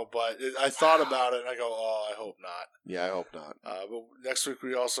don't know, but I thought about it and I go, "Oh, I hope not." Yeah, I hope not. But next week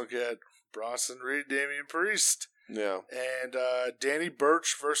we also get Bronson Reed, Damian Priest, Yeah. and Danny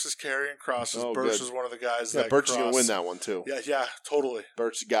Burch versus Karrion Kross. Oh, Burch good. is one of the guys Yeah, that Birch is gonna Kross- win that one too. Yeah, totally.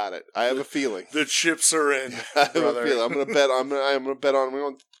 Birch got it. I have a feeling. The chips are in, I have brother. a feeling. I'm gonna bet. I'm gonna bet on. I'm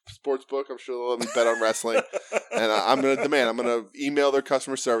going to sports book. I'm sure they'll let me bet on wrestling, and I'm gonna demand. I'm gonna email their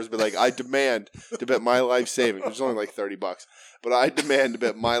customer service, be like, I demand to bet my life savings. Which is only like $30, but I demand to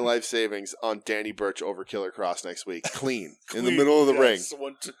bet my life savings on Danny Burch over Killer Cross next week, clean in the middle of the ring. Yes,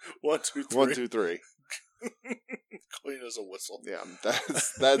 1, 2, 1, 2, 3. 1, 2, 3. Clean as a whistle. Yeah,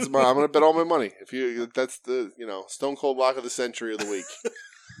 that's my. I'm gonna bet all my money. That's the Stone Cold Lock of the Century of the week,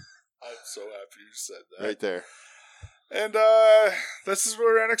 I'm so happy you said that. right there. And this is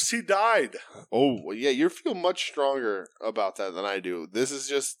where NXT died. Oh, well, yeah, you feel much stronger about that than I do. This is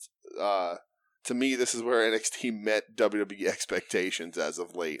just, to me, this is where NXT met WWE expectations as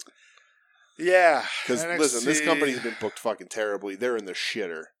of late. Yeah. Because, listen, this company's been booked fucking terribly. They're in the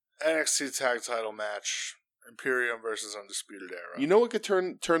shitter. NXT tag title match. Imperium versus Undisputed Era. You know what could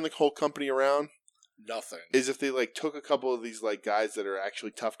turn the whole company around? Nothing. Is if they, took a couple of these, guys that are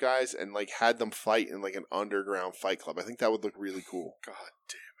actually tough guys and, had them fight in, an underground fight club. I think that would look really cool. God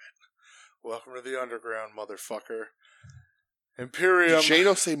damn it. Welcome to the underground, motherfucker. Imperium. Did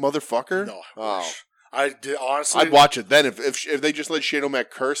Shane say motherfucker? No, Oh. wish. I did, honestly. I'd watch it then. If they just let Shane O'Mac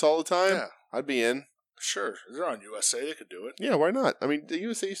curse all the time, Yeah. I'd be in. Sure. They're on USA. They could do it. Yeah, why not? I mean, the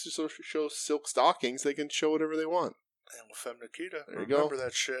USA used to show silk stockings. They can show whatever they want. And with Femme Nikita. There you go. Remember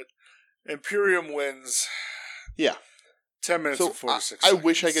that shit. Imperium wins. Yeah. 10 minutes So and 46 I seconds.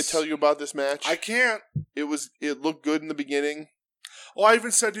 wish I could tell you about this match. I can't. It looked good in the beginning, Well, I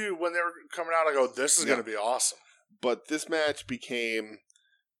even said to you when they were coming out, I go, this is Yeah. going to be awesome. but this match became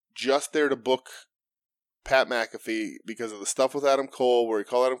just there to book Pat McAfee because of the stuff with Adam Cole, where he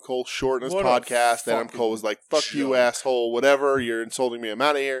called Adam Cole short in his What a podcast. Adam fucking Cole was like, "Fuck you, joke. asshole! Whatever, you're insulting me. I'm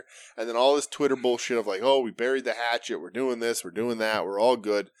out of here." And then all this Twitter bullshit of oh, we buried the hatchet. We're doing this. We're doing that. We're all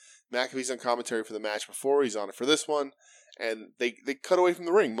good. McAfee's on commentary for the match before. He's on it for this one. And they cut away from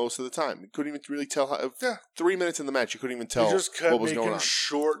the ring most of the time. You couldn't even really tell how. 3 minutes in the match, you couldn't even tell he just kept what was going making on.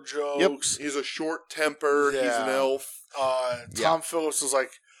 Short jokes. Yep, he's a short temper. Yeah. He's an elf. Tom Phillips was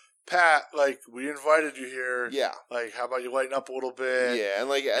like, Pat, like, we invited you here. Yeah. Like, how about you lighten up a little bit? Yeah, and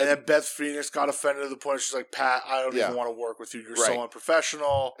then Beth Phoenix got offended to the point she's like, Pat, I don't even want to work with you. You're so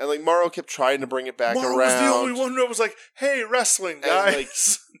unprofessional. And like Morrow kept trying to bring it back around. Morrow was the only one that was like, hey, wrestling guys. And,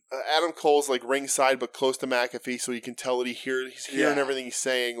 like, Adam Cole's like ringside but close to McAfee, so you can tell that he's hearing everything he's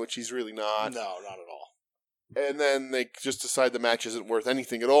saying, which he's really not. No, not at all. And then they just decide the match isn't worth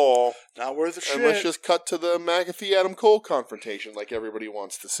anything at all. Not worth a shit. And let's just cut to the McAfee-Adam Cole confrontation like everybody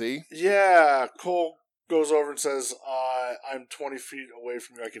wants to see. Yeah, Cole goes over and says, I'm 20 feet away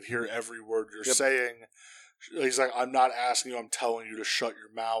from you. I can hear every word you're saying. He's like, I'm not asking you. I'm telling you to shut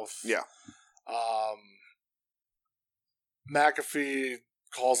your mouth. Yeah. McAfee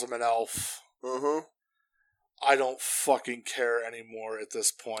calls him an elf. I don't fucking care anymore at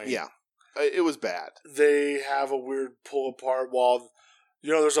this point. Yeah. It was bad. They have a weird pull apart while,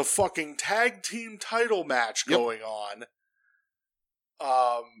 there's a fucking tag team title match going on.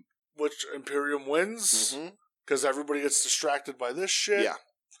 Which Imperium wins. Because everybody gets distracted by this shit. Yeah.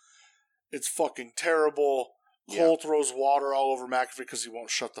 It's fucking terrible. Cole throws water all over McAfee because he won't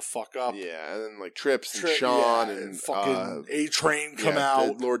shut the fuck up. Yeah, and then like Trips and Sean and fucking A-Train come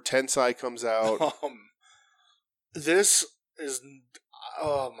out. Lord Tensai comes out. This is...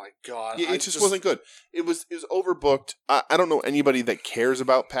 Oh my god! Yeah, it just wasn't good. It was overbooked. I don't know anybody that cares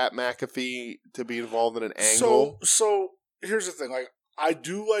about Pat McAfee to be involved in an angle. So here's the thing. Like, I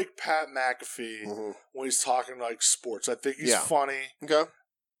do like Pat McAfee when he's talking like sports. I think he's funny. Okay.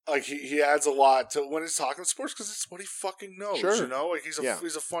 Like he adds a lot to when he's talking sports because it's what he fucking knows. Sure. Like he's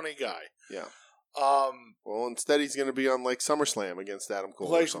a funny guy. Yeah. Well, instead he's going to be on like SummerSlam against Adam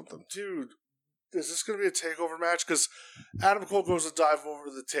Cole or something. Dude. Is this going to be a takeover match? Because Adam Cole goes to dive over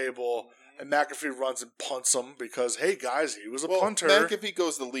the table, and McAfee runs and punts him because, hey, guys, he was a punter. McAfee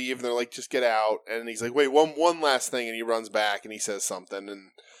goes to leave, and they're like, just get out. And he's like, wait, one last thing. And he runs back, and he says something.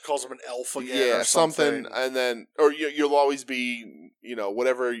 And calls him an elf again or something. And then, or you'll always be,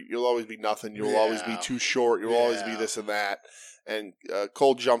 whatever, you'll always be nothing. You'll always be too short. You'll always be this and that. And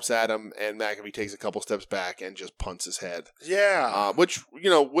Cole jumps at him, and McAfee takes a couple steps back and just punts his head. Yeah. Which,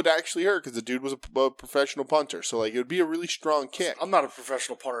 would actually hurt because the dude was a professional punter. So, like, it would be a really strong kick. I'm not a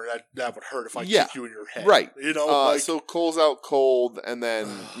professional punter. That would hurt if I kick you in your head. Right. So Cole's out cold, and then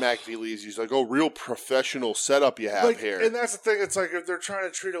McAfee leaves. He's like, oh, real professional setup you have here. And that's the thing. It's like if they're trying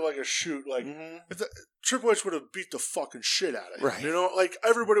to treat it like a shoot, like, Triple H would have beat the fucking shit out of him. Right. Like,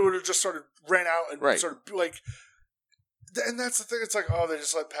 everybody would have just ran out and started, like... And that's the thing. It's like, they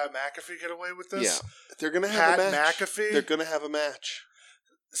just let Pat McAfee get away with this? Yeah. They're going to have a match. McAfee? They're going to have a match.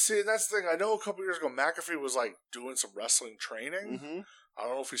 See, and that's the thing. I know a couple years ago, McAfee was, like, doing some wrestling training. I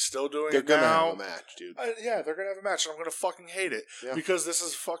don't know if he's still doing it now. They're going to have a match, dude. They're going to have a match, and I'm going to fucking hate it. Yeah. Because this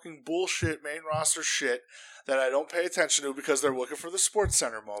is fucking bullshit main roster shit that I don't pay attention to because they're looking for the Sports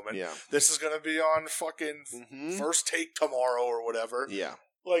Center moment. Yeah. This is going to be on fucking First Take tomorrow or whatever. Yeah.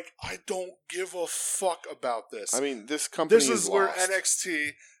 Like, I don't give a fuck about this. I mean, this company is where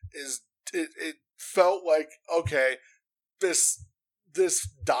NXT is. It felt like, okay, this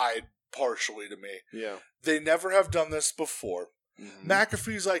died partially to me. Yeah. They never have done this before.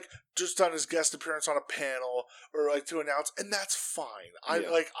 McAfee's like just done his guest appearance on a panel or like to announce, and that's fine. I'm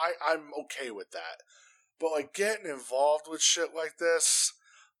okay with that. But like getting involved with shit like this,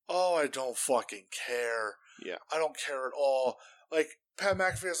 I don't fucking care. Yeah. I don't care at all. Like, Pat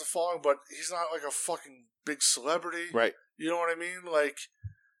McAfee has a following, but he's not like a fucking big celebrity. Right. You know what I mean? Like,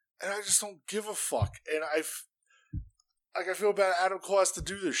 and I just don't give a fuck. And I feel bad Adam Cole has to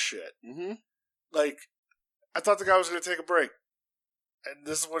do this shit. Like, I thought the guy was going to take a break. And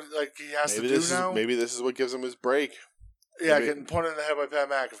this is what he has to do now? Maybe this is what gives him his break. Yeah, getting punted in the head by Pat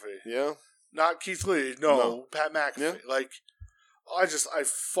McAfee. Yeah. Not Keith Lee. No. Pat McAfee. Yeah. Like, I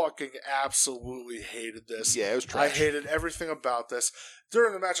fucking absolutely hated this. Yeah, it was trash. I hated everything about this.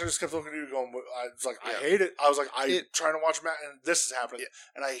 During the match, I just kept looking at you going, I hate it. I was like, I'm trying to watch a match, and this is happening.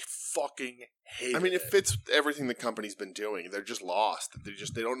 And I fucking hate it. I mean, it fits everything the company's been doing. They're just lost.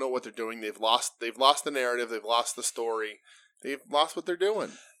 They don't know what they're doing. They've lost the narrative. They've lost the story. They've lost what they're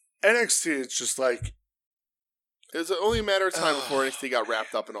doing. NXT, it's just like... It was only a matter of time before NXT got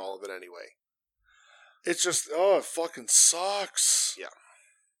wrapped up in all of it anyway. It's just, it fucking sucks. Yeah.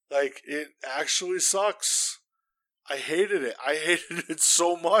 Like, it actually sucks. I hated it. I hated it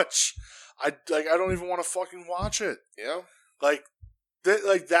so much. I don't even want to fucking watch it. Yeah. Like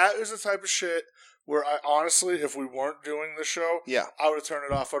that is the type of shit Where I honestly, if we weren't doing the show, Yeah. I would have turned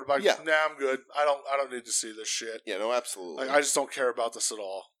it off. I'd be like, Yeah. nah, I'm good. I don't need to see this shit. Yeah, no, absolutely. Like, I just don't care about this at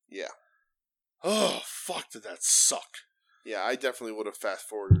all. Yeah. Oh, fuck, did that suck. Yeah, I definitely would have fast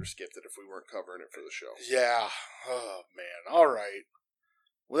forwarded or skipped it if we weren't covering it for the show. Yeah. Oh, man. All right.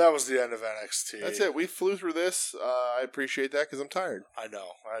 Well, that was the end of NXT. That's it. We flew through this. I appreciate that because I'm tired. I know.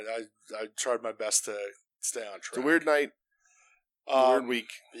 I tried my best to stay on track. It's a weird night. Weird week.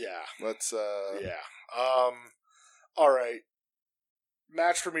 Yeah. Let's. Yeah. All right.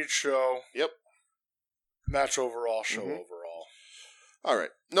 Match from each show. Yep. Match overall. Show Mhm. overall. All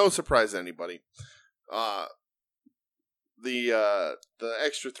right. No surprise to anybody. The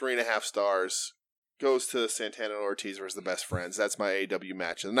extra 3.5 stars goes to Santana and Ortiz versus the Best Friends. That's my AEW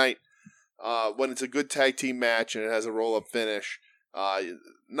match of the night. When it's a good tag team match and it has a roll-up finish,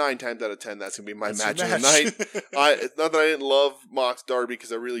 9 times out of 10, that's going to be my match of the night. It's not that I didn't love Mox Darby,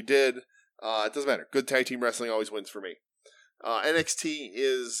 because I really did. It doesn't matter. Good tag team wrestling always wins for me. NXT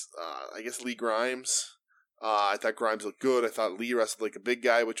is, I guess, Lee Grimes. I thought Grimes looked good. I thought Lee wrestled like a big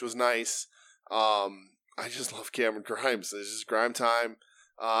guy, which was nice. I just love Cameron Grimes. It's just Grime time.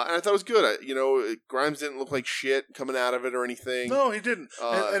 And I thought it was good. Grimes didn't look like shit coming out of it or anything. No, he didn't.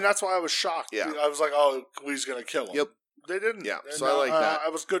 And that's why I was shocked. Yeah. I was like, oh, Lee's going to kill him. Yep. They didn't. Yeah, And, so I like that. I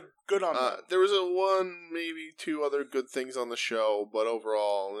was good on that. There was maybe 2 other good things on the show, but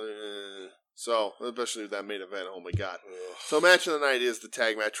overall, so, especially with that main event, oh my god. Ugh. So match of the night is the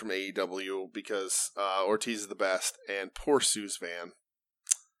tag match from AEW, because Ortiz is the best, and poor Sue's van.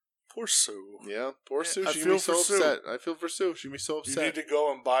 Poor Sue. Yeah, poor Sue. I She'd feel be so for Sue. upset. I feel for Sue. She'd be so You upset. need to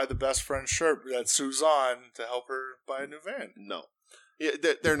go and buy the Best Friend shirt that Sue's on to help her buy a new van. No. Yeah,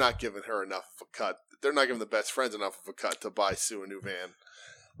 they're not giving her enough of a cut. They're not giving the Best Friends enough of a cut to buy Sue a new van.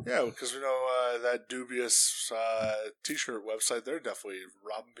 Yeah, because we know that dubious T-shirt website, they're definitely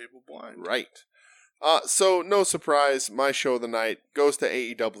robbing people blind. Right. So, no surprise, my show of the night goes to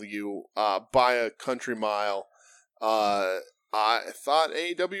AEW by a country mile. I thought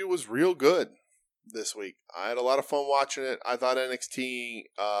AEW was real good this week. I had a lot of fun watching it. I thought NXT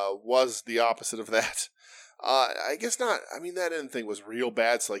was the opposite of that. I guess not. I mean, that end thing was real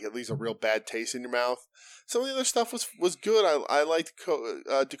bad, so like at least a real bad taste in your mouth. Some of the other stuff was good. I liked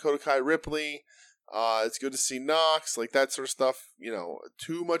Dakota Kai Ripley. It's good to see Knox, like that sort of stuff.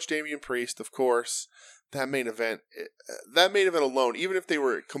 Too much Damian Priest, of course. That main event alone, even if they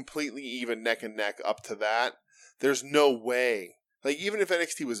were completely even neck and neck up to that, there's no way. Like, even if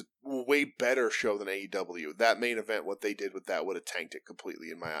NXT was a way better show than AEW, that main event, what they did with that would have tanked it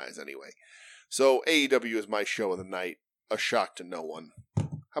completely in my eyes anyway. So AEW is my show of the night. A shock to no one.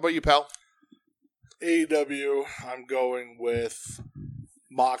 How about you, pal? AEW, I'm going with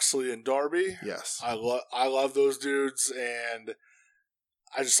Moxley and Darby. Yes. I love those dudes, and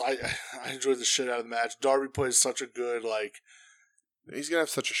I enjoyed the shit out of the match. Darby plays such a good, like, he's going to have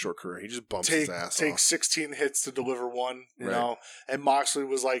such a short career. He just bumps his ass take off. 16 hits to deliver one, you Right. know? And Moxley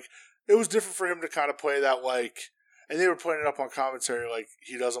was like, it was different for him to kind of play that, like, and they were playing it up on commentary, like,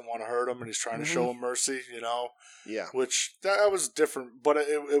 he doesn't want to hurt him and he's trying to show him mercy, you know? Yeah. Which, that was different, but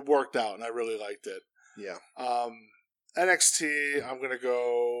it worked out, and I really liked it. Yeah. NXT, I'm going to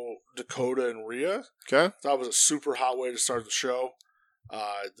go Dakota and Rhea. Okay. That was a super hot way to start the show.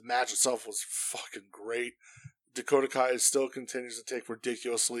 The match itself was fucking great. Dakota Kai still continues to take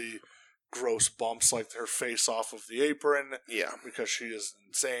ridiculously gross bumps, like her face off of the apron. Yeah. Because she is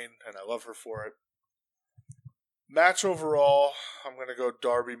insane, and I love her for it. Match overall, I'm going to go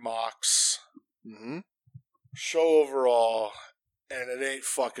Darby Mox. Mm-hmm. Show overall, and it ain't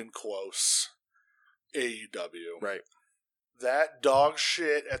fucking close. AEW. Right. That dog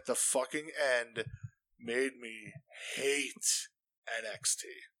shit at the fucking end made me hate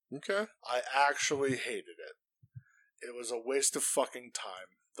NXT. Okay. I actually hated it. It was a waste of fucking time.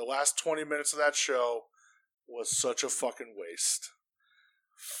 The last 20 minutes of that show was such a fucking waste.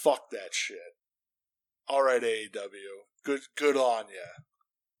 Fuck that shit. Alright, AEW. Good on ya.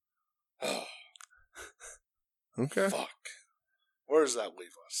 Oh, Okay. fuck. Where does that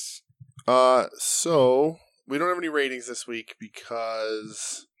leave us? So we don't have any ratings this week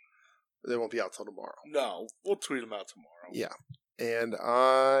because they won't be out till tomorrow. No, we'll tweet them out tomorrow. Yeah. And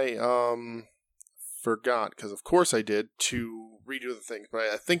I forgot, because of course I did, to redo the thing. But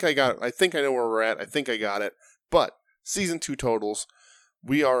I think I know where we're at. I think I got it. But season 2 totals,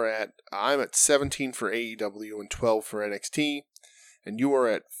 I'm at 17 for AEW and 12 for NXT. And you are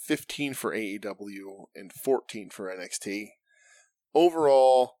at 15 for AEW and 14 for NXT.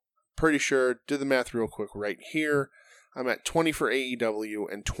 Overall, pretty sure, did the math real quick right here, I'm at 20 for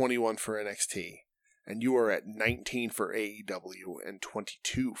AEW and 21 for NXT. and you are at 19 for AEW and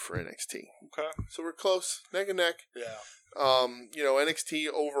 22 for NXT. Okay. So we're close, neck and neck. Yeah. NXT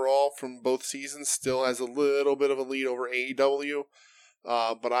overall from both seasons still has a little bit of a lead over AEW.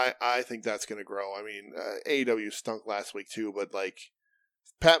 But I think that's going to grow. I mean, AEW stunk last week too, but like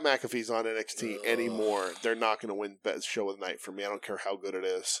Pat McAfee's on NXT anymore, they're not going to win best show of the night for me. I don't care how good it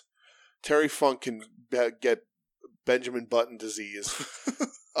is. Terry Funk can get Benjamin Button disease,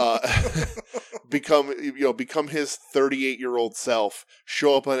 become his 38-year-old self,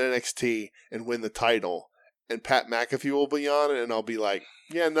 show up on NXT and win the title, and Pat McAfee will be on it, and I'll be like,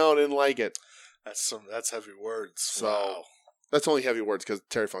 yeah, no, I didn't like it. That's heavy words. So. Wow. That's only heavy words because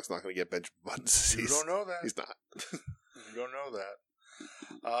Terry Funk's not going to get Benjamin Button disease. You don't know that. He's not. You don't know that.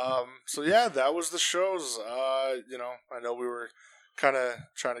 So yeah, that was the shows. I know we were kind of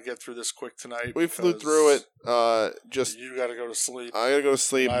trying to get through this quick tonight. We flew through it. Just you got to go to sleep. I got to go to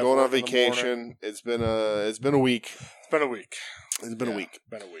sleep. I'm going on vacation. It's been a week. It's been a week. It's been a week.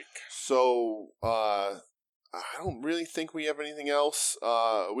 Been a week. So I don't really think we have anything else.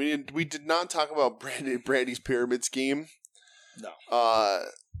 We did not talk about Brandy's pyramid scheme. No.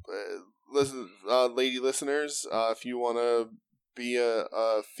 Listen, lady listeners, if you want to be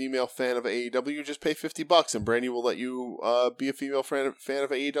a female fan of AEW, just pay $50 and Brandy will let you be a female fan of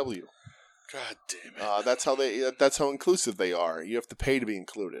AEW. God damn it. That's how inclusive they are. You have to pay to be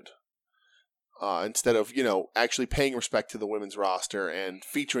included. Instead of, actually paying respect to the women's roster and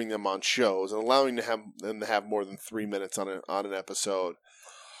featuring them on shows and allowing them to have more than 3 minutes on an episode.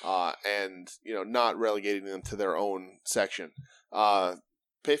 And not relegating them to their own section.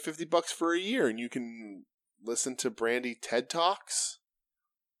 Pay $50 for a year, and you can listen to Brandy TED Talks.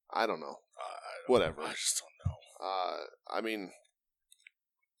 I don't know. Whatever. I just don't know. I mean,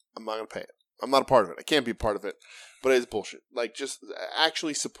 I'm not gonna pay it. I'm not a part of it. I can't be a part of it. But it's bullshit. Like, just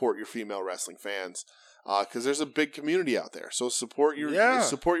actually support your female wrestling fans. Because there's a big community out there. So support your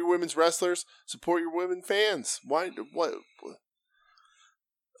women's wrestlers. Support your women fans. Why? What?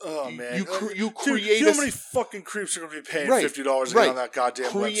 Oh man! You create. Dude, how many fucking creeps are going to be paying $50 to get on that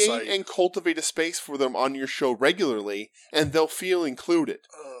goddamn website? Create and cultivate a space for them on your show regularly, and they'll feel included.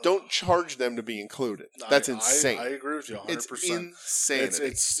 Don't charge them to be included. That's insane. I agree with you 100%. It's insanity.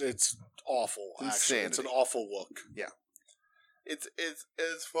 It's awful. Actually, it's an awful look. Yeah, it's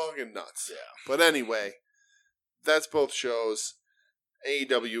fucking nuts. Yeah. But anyway, that's both shows.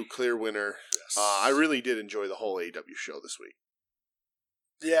 AEW clear winner. Yes. I really did enjoy the whole AEW show this week.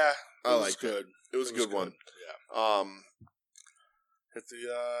 Yeah, it was good. It was a good one. Yeah. Hit the.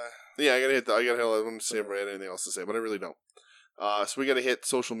 Yeah, I gotta hit. I want to see if I had anything else to say, but I really don't. So we gotta hit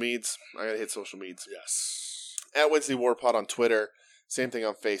social meds. I gotta hit social meds. Yes. At Wednesday War Pod on Twitter. Same thing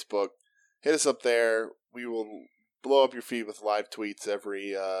on Facebook. Hit us up there. We will blow up your feed with live tweets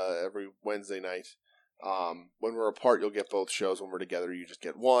every Wednesday night. When we're apart, you'll get both shows. When we're together, you just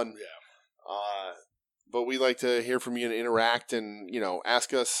get one. Yeah. But we like to hear from you and interact and,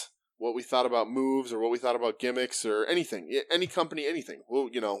 ask us what we thought about moves or what we thought about gimmicks or anything. Any company, anything.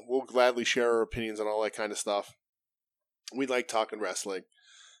 We'll gladly share our opinions on all that kind of stuff. We like talking wrestling,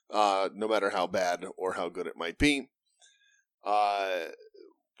 no matter how bad or how good it might be.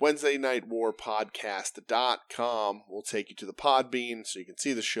 Wednesday Night War Podcast.com will take you to the Podbean so you can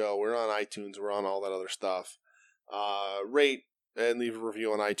see the show. We're on iTunes. We're on all that other stuff. Rate and leave a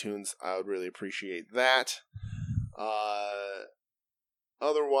review on iTunes. I would really appreciate that.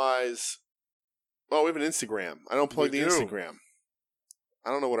 Otherwise, we have an Instagram. I don't plug the Instagram. I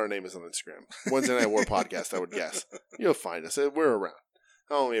don't know what our name is on Instagram. Wednesday Night War Podcast, I would guess. You'll find us. We're around.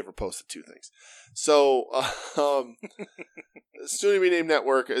 I only ever posted 2 things. So, Soon to Be Named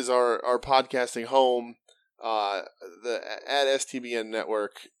Network is our podcasting home. At STBN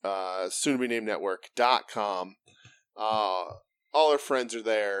Network, Soon to Be Named Network.com. All our friends are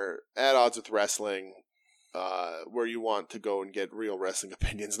there, At Odds with Wrestling, where you want to go and get real wrestling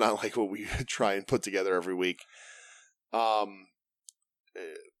opinions, not like what we try and put together every week. What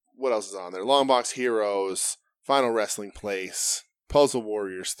else is on there? Longbox Heroes, Final Wrestling Place, Puzzle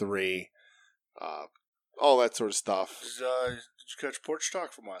Warriors 3, all that sort of stuff. Did you catch Porch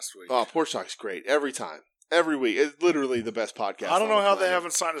Talk from last week? Oh, Porch Talk's great. Every time. Every week. It's literally the best podcast. I don't know how they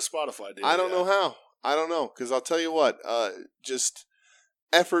haven't signed a Spotify deal. I don't know how. I don't know, because I'll tell you what, just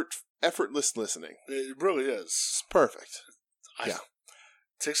effortless listening. It really is. It's perfect.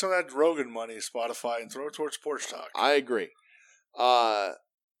 Take some of that Rogan money, Spotify, and throw it towards Porch Talk. I agree. Other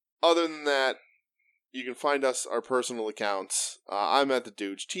than that, you can find us, our personal accounts. I'm at the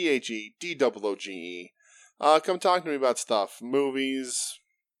Dooge, THEDOOGE. Come talk to me about stuff. Movies,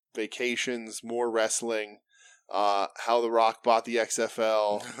 vacations, more wrestling. how The Rock bought the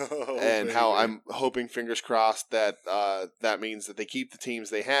XFL, and how I'm hoping, fingers crossed, that that means that they keep the teams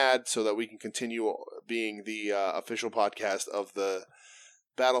they had so that we can continue being the official podcast of the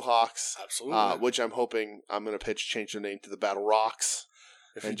Battlehawks. Absolutely. Which I'm hoping I'm going to change their name to the Battle Rocks.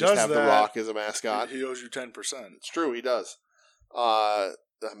 If and he just does have that, The Rock as a mascot. He owes you 10%. It's true, he does.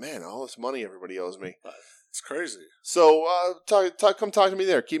 Man, all this money everybody owes me. It's crazy. So, come talk to me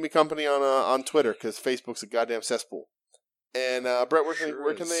there. Keep me company on Twitter, because Facebook's a goddamn cesspool. And Brett,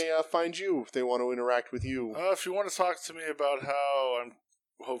 where can they find you if they want to interact with you? If you want to talk to me about how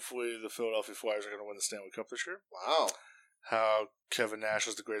hopefully the Philadelphia Flyers are going to win the Stanley Cup this year. Wow. How Kevin Nash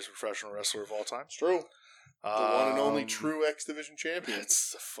is the greatest professional wrestler of all time. It's true. The one and only true X Division champion.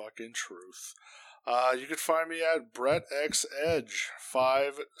 It's the fucking truth. You can find me at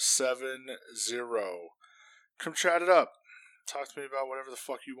BrettXEdge570. Come chat it up. Talk to me about whatever the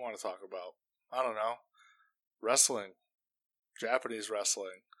fuck you want to talk about. I don't know. Wrestling. Japanese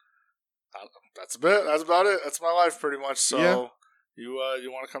wrestling. That's a bit. That's about it. That's my life pretty much. So yeah. You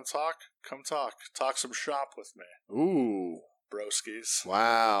want to come talk? Come talk. Talk some shop with me. Ooh. Broskies.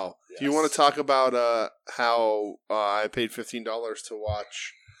 Wow. Yes. Do you want to talk about how I paid $15 to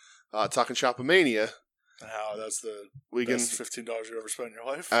watch Talking Shopomania? How that's the best $15 you ever spent in your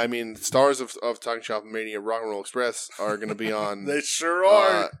life? I mean, stars of Talking Shopomania, Rock and Roll Express, are going to be on they sure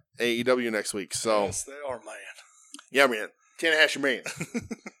are. AEW next week. So yes, they are, man. Yeah, man. Tanahashi, man.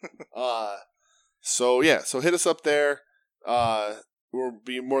 So hit us up there. We'll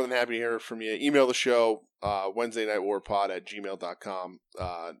be more than happy to hear from you. Email the show, WednesdayNightWarPod@gmail.com.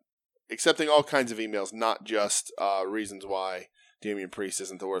 Accepting all kinds of emails, not just reasons why Damian Priest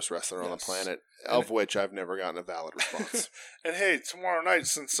isn't the worst wrestler on the planet, of which I've never gotten a valid response. And hey, tomorrow night,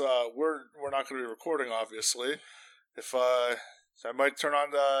 since we're not going to be recording, obviously, if I might turn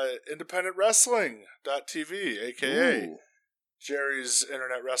on IndependentWrestling.tv, a.k.a. Ooh. Jerry's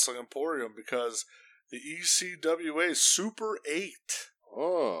Internet Wrestling Emporium, because the ECWA Super 8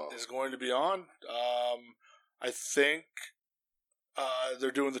 is going to be on. I think they're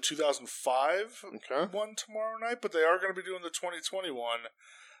doing the 2005 one tomorrow night, but they are going to be doing the 2021,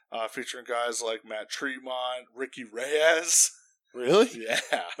 featuring guys like Matt Tremont, Ricky Reyes. Really? Yeah.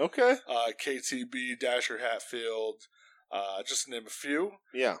 Okay. KTB, Dasher Hatfield, just to name a few.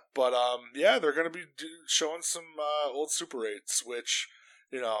 Yeah. But, they're going to be showing some old Super 8s, which,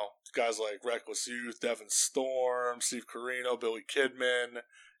 guys like Reckless Youth, Devin Storm, Steve Corino, Billy Kidman,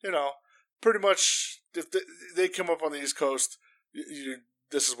 pretty much, if they come up on the East Coast,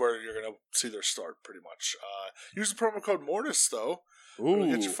 this is where you're going to see their start, pretty much. Use the promo code Mortis, though. It'll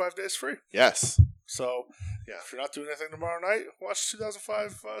get you 5 days free. Yes. So, if you're not doing anything tomorrow night, watch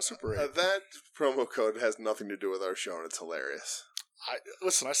 2005 Super 8. That promo code has nothing to do with our show, and it's hilarious.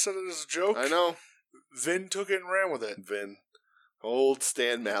 Listen, I said it as a joke. I know. Vin took it and ran with it. Vin. Old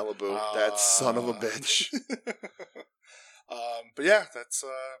Stan Malibu. That son of a bitch. But yeah, that's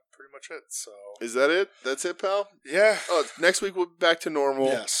pretty much it. So is that it? That's it, pal? Yeah. Oh, next week we'll be back to normal.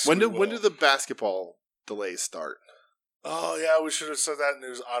 Yes. When do the basketball delays start? Oh yeah, we should have said that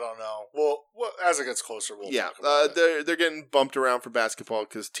news. I don't know. Well, as it gets closer, we'll talk about it. They're getting bumped around for basketball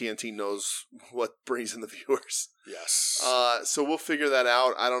because TNT knows what brings in the viewers. Yes. So we'll figure that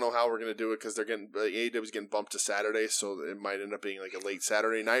out. I don't know how we're gonna do it because AEW's getting bumped to Saturday, so it might end up being like a late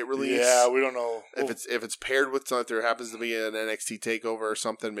Saturday night release. Yeah, we don't know if it's paired with something. If there happens to be an NXT takeover or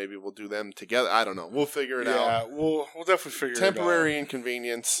something, maybe we'll do them together. I don't know. We'll figure it out. Yeah, we'll definitely figure it out. Temporary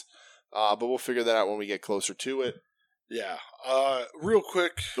inconvenience, but we'll figure that out when we get closer to it. Yeah. Real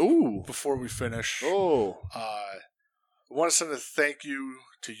quick, before we finish, I want to send a thank you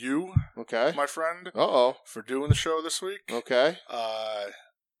to you, my friend, for doing the show this week. Okay.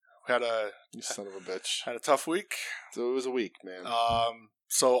 You son of a bitch. Had a tough week. So it was a week, man.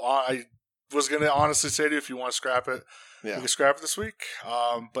 So I was going to honestly say to you, if you want to scrap it, you can scrap it this week.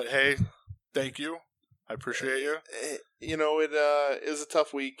 But hey, thank you. I appreciate you. It is a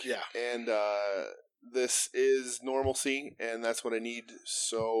tough week. Yeah. And this is normalcy, and that's what I need.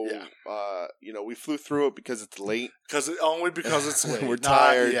 So, we flew through it because it's late. Only because it's late. We're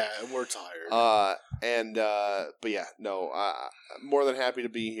tired. We're tired. But yeah, no, I'm more than happy to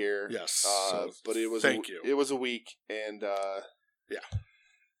be here. Yes. But it was thank you. It was a week, and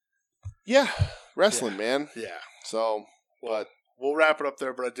wrestling, man. Yeah. So, but we'll wrap it up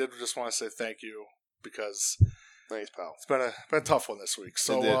there. But I did just want to say thank you because. Thanks, pal. It's been a tough one this week.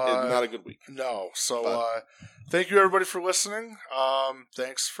 So not a good week. No. So thank you everybody for listening.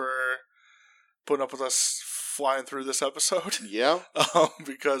 Thanks for putting up with us flying through this episode. Yeah.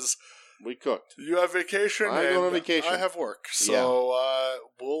 Because We cooked. You have vacation. I'm going on vacation. I have work. So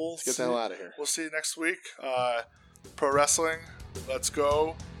let's get the hell out of here. We'll see you next week. Pro wrestling. Let's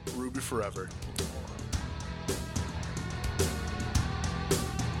go. Ruby forever.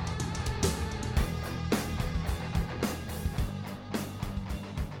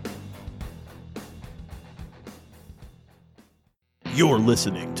 You're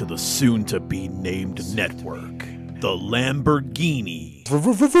listening to the soon-to-be-named network, the Lamborghini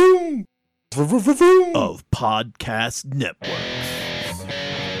of podcast networks.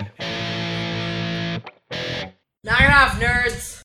 Knock it off, nerds!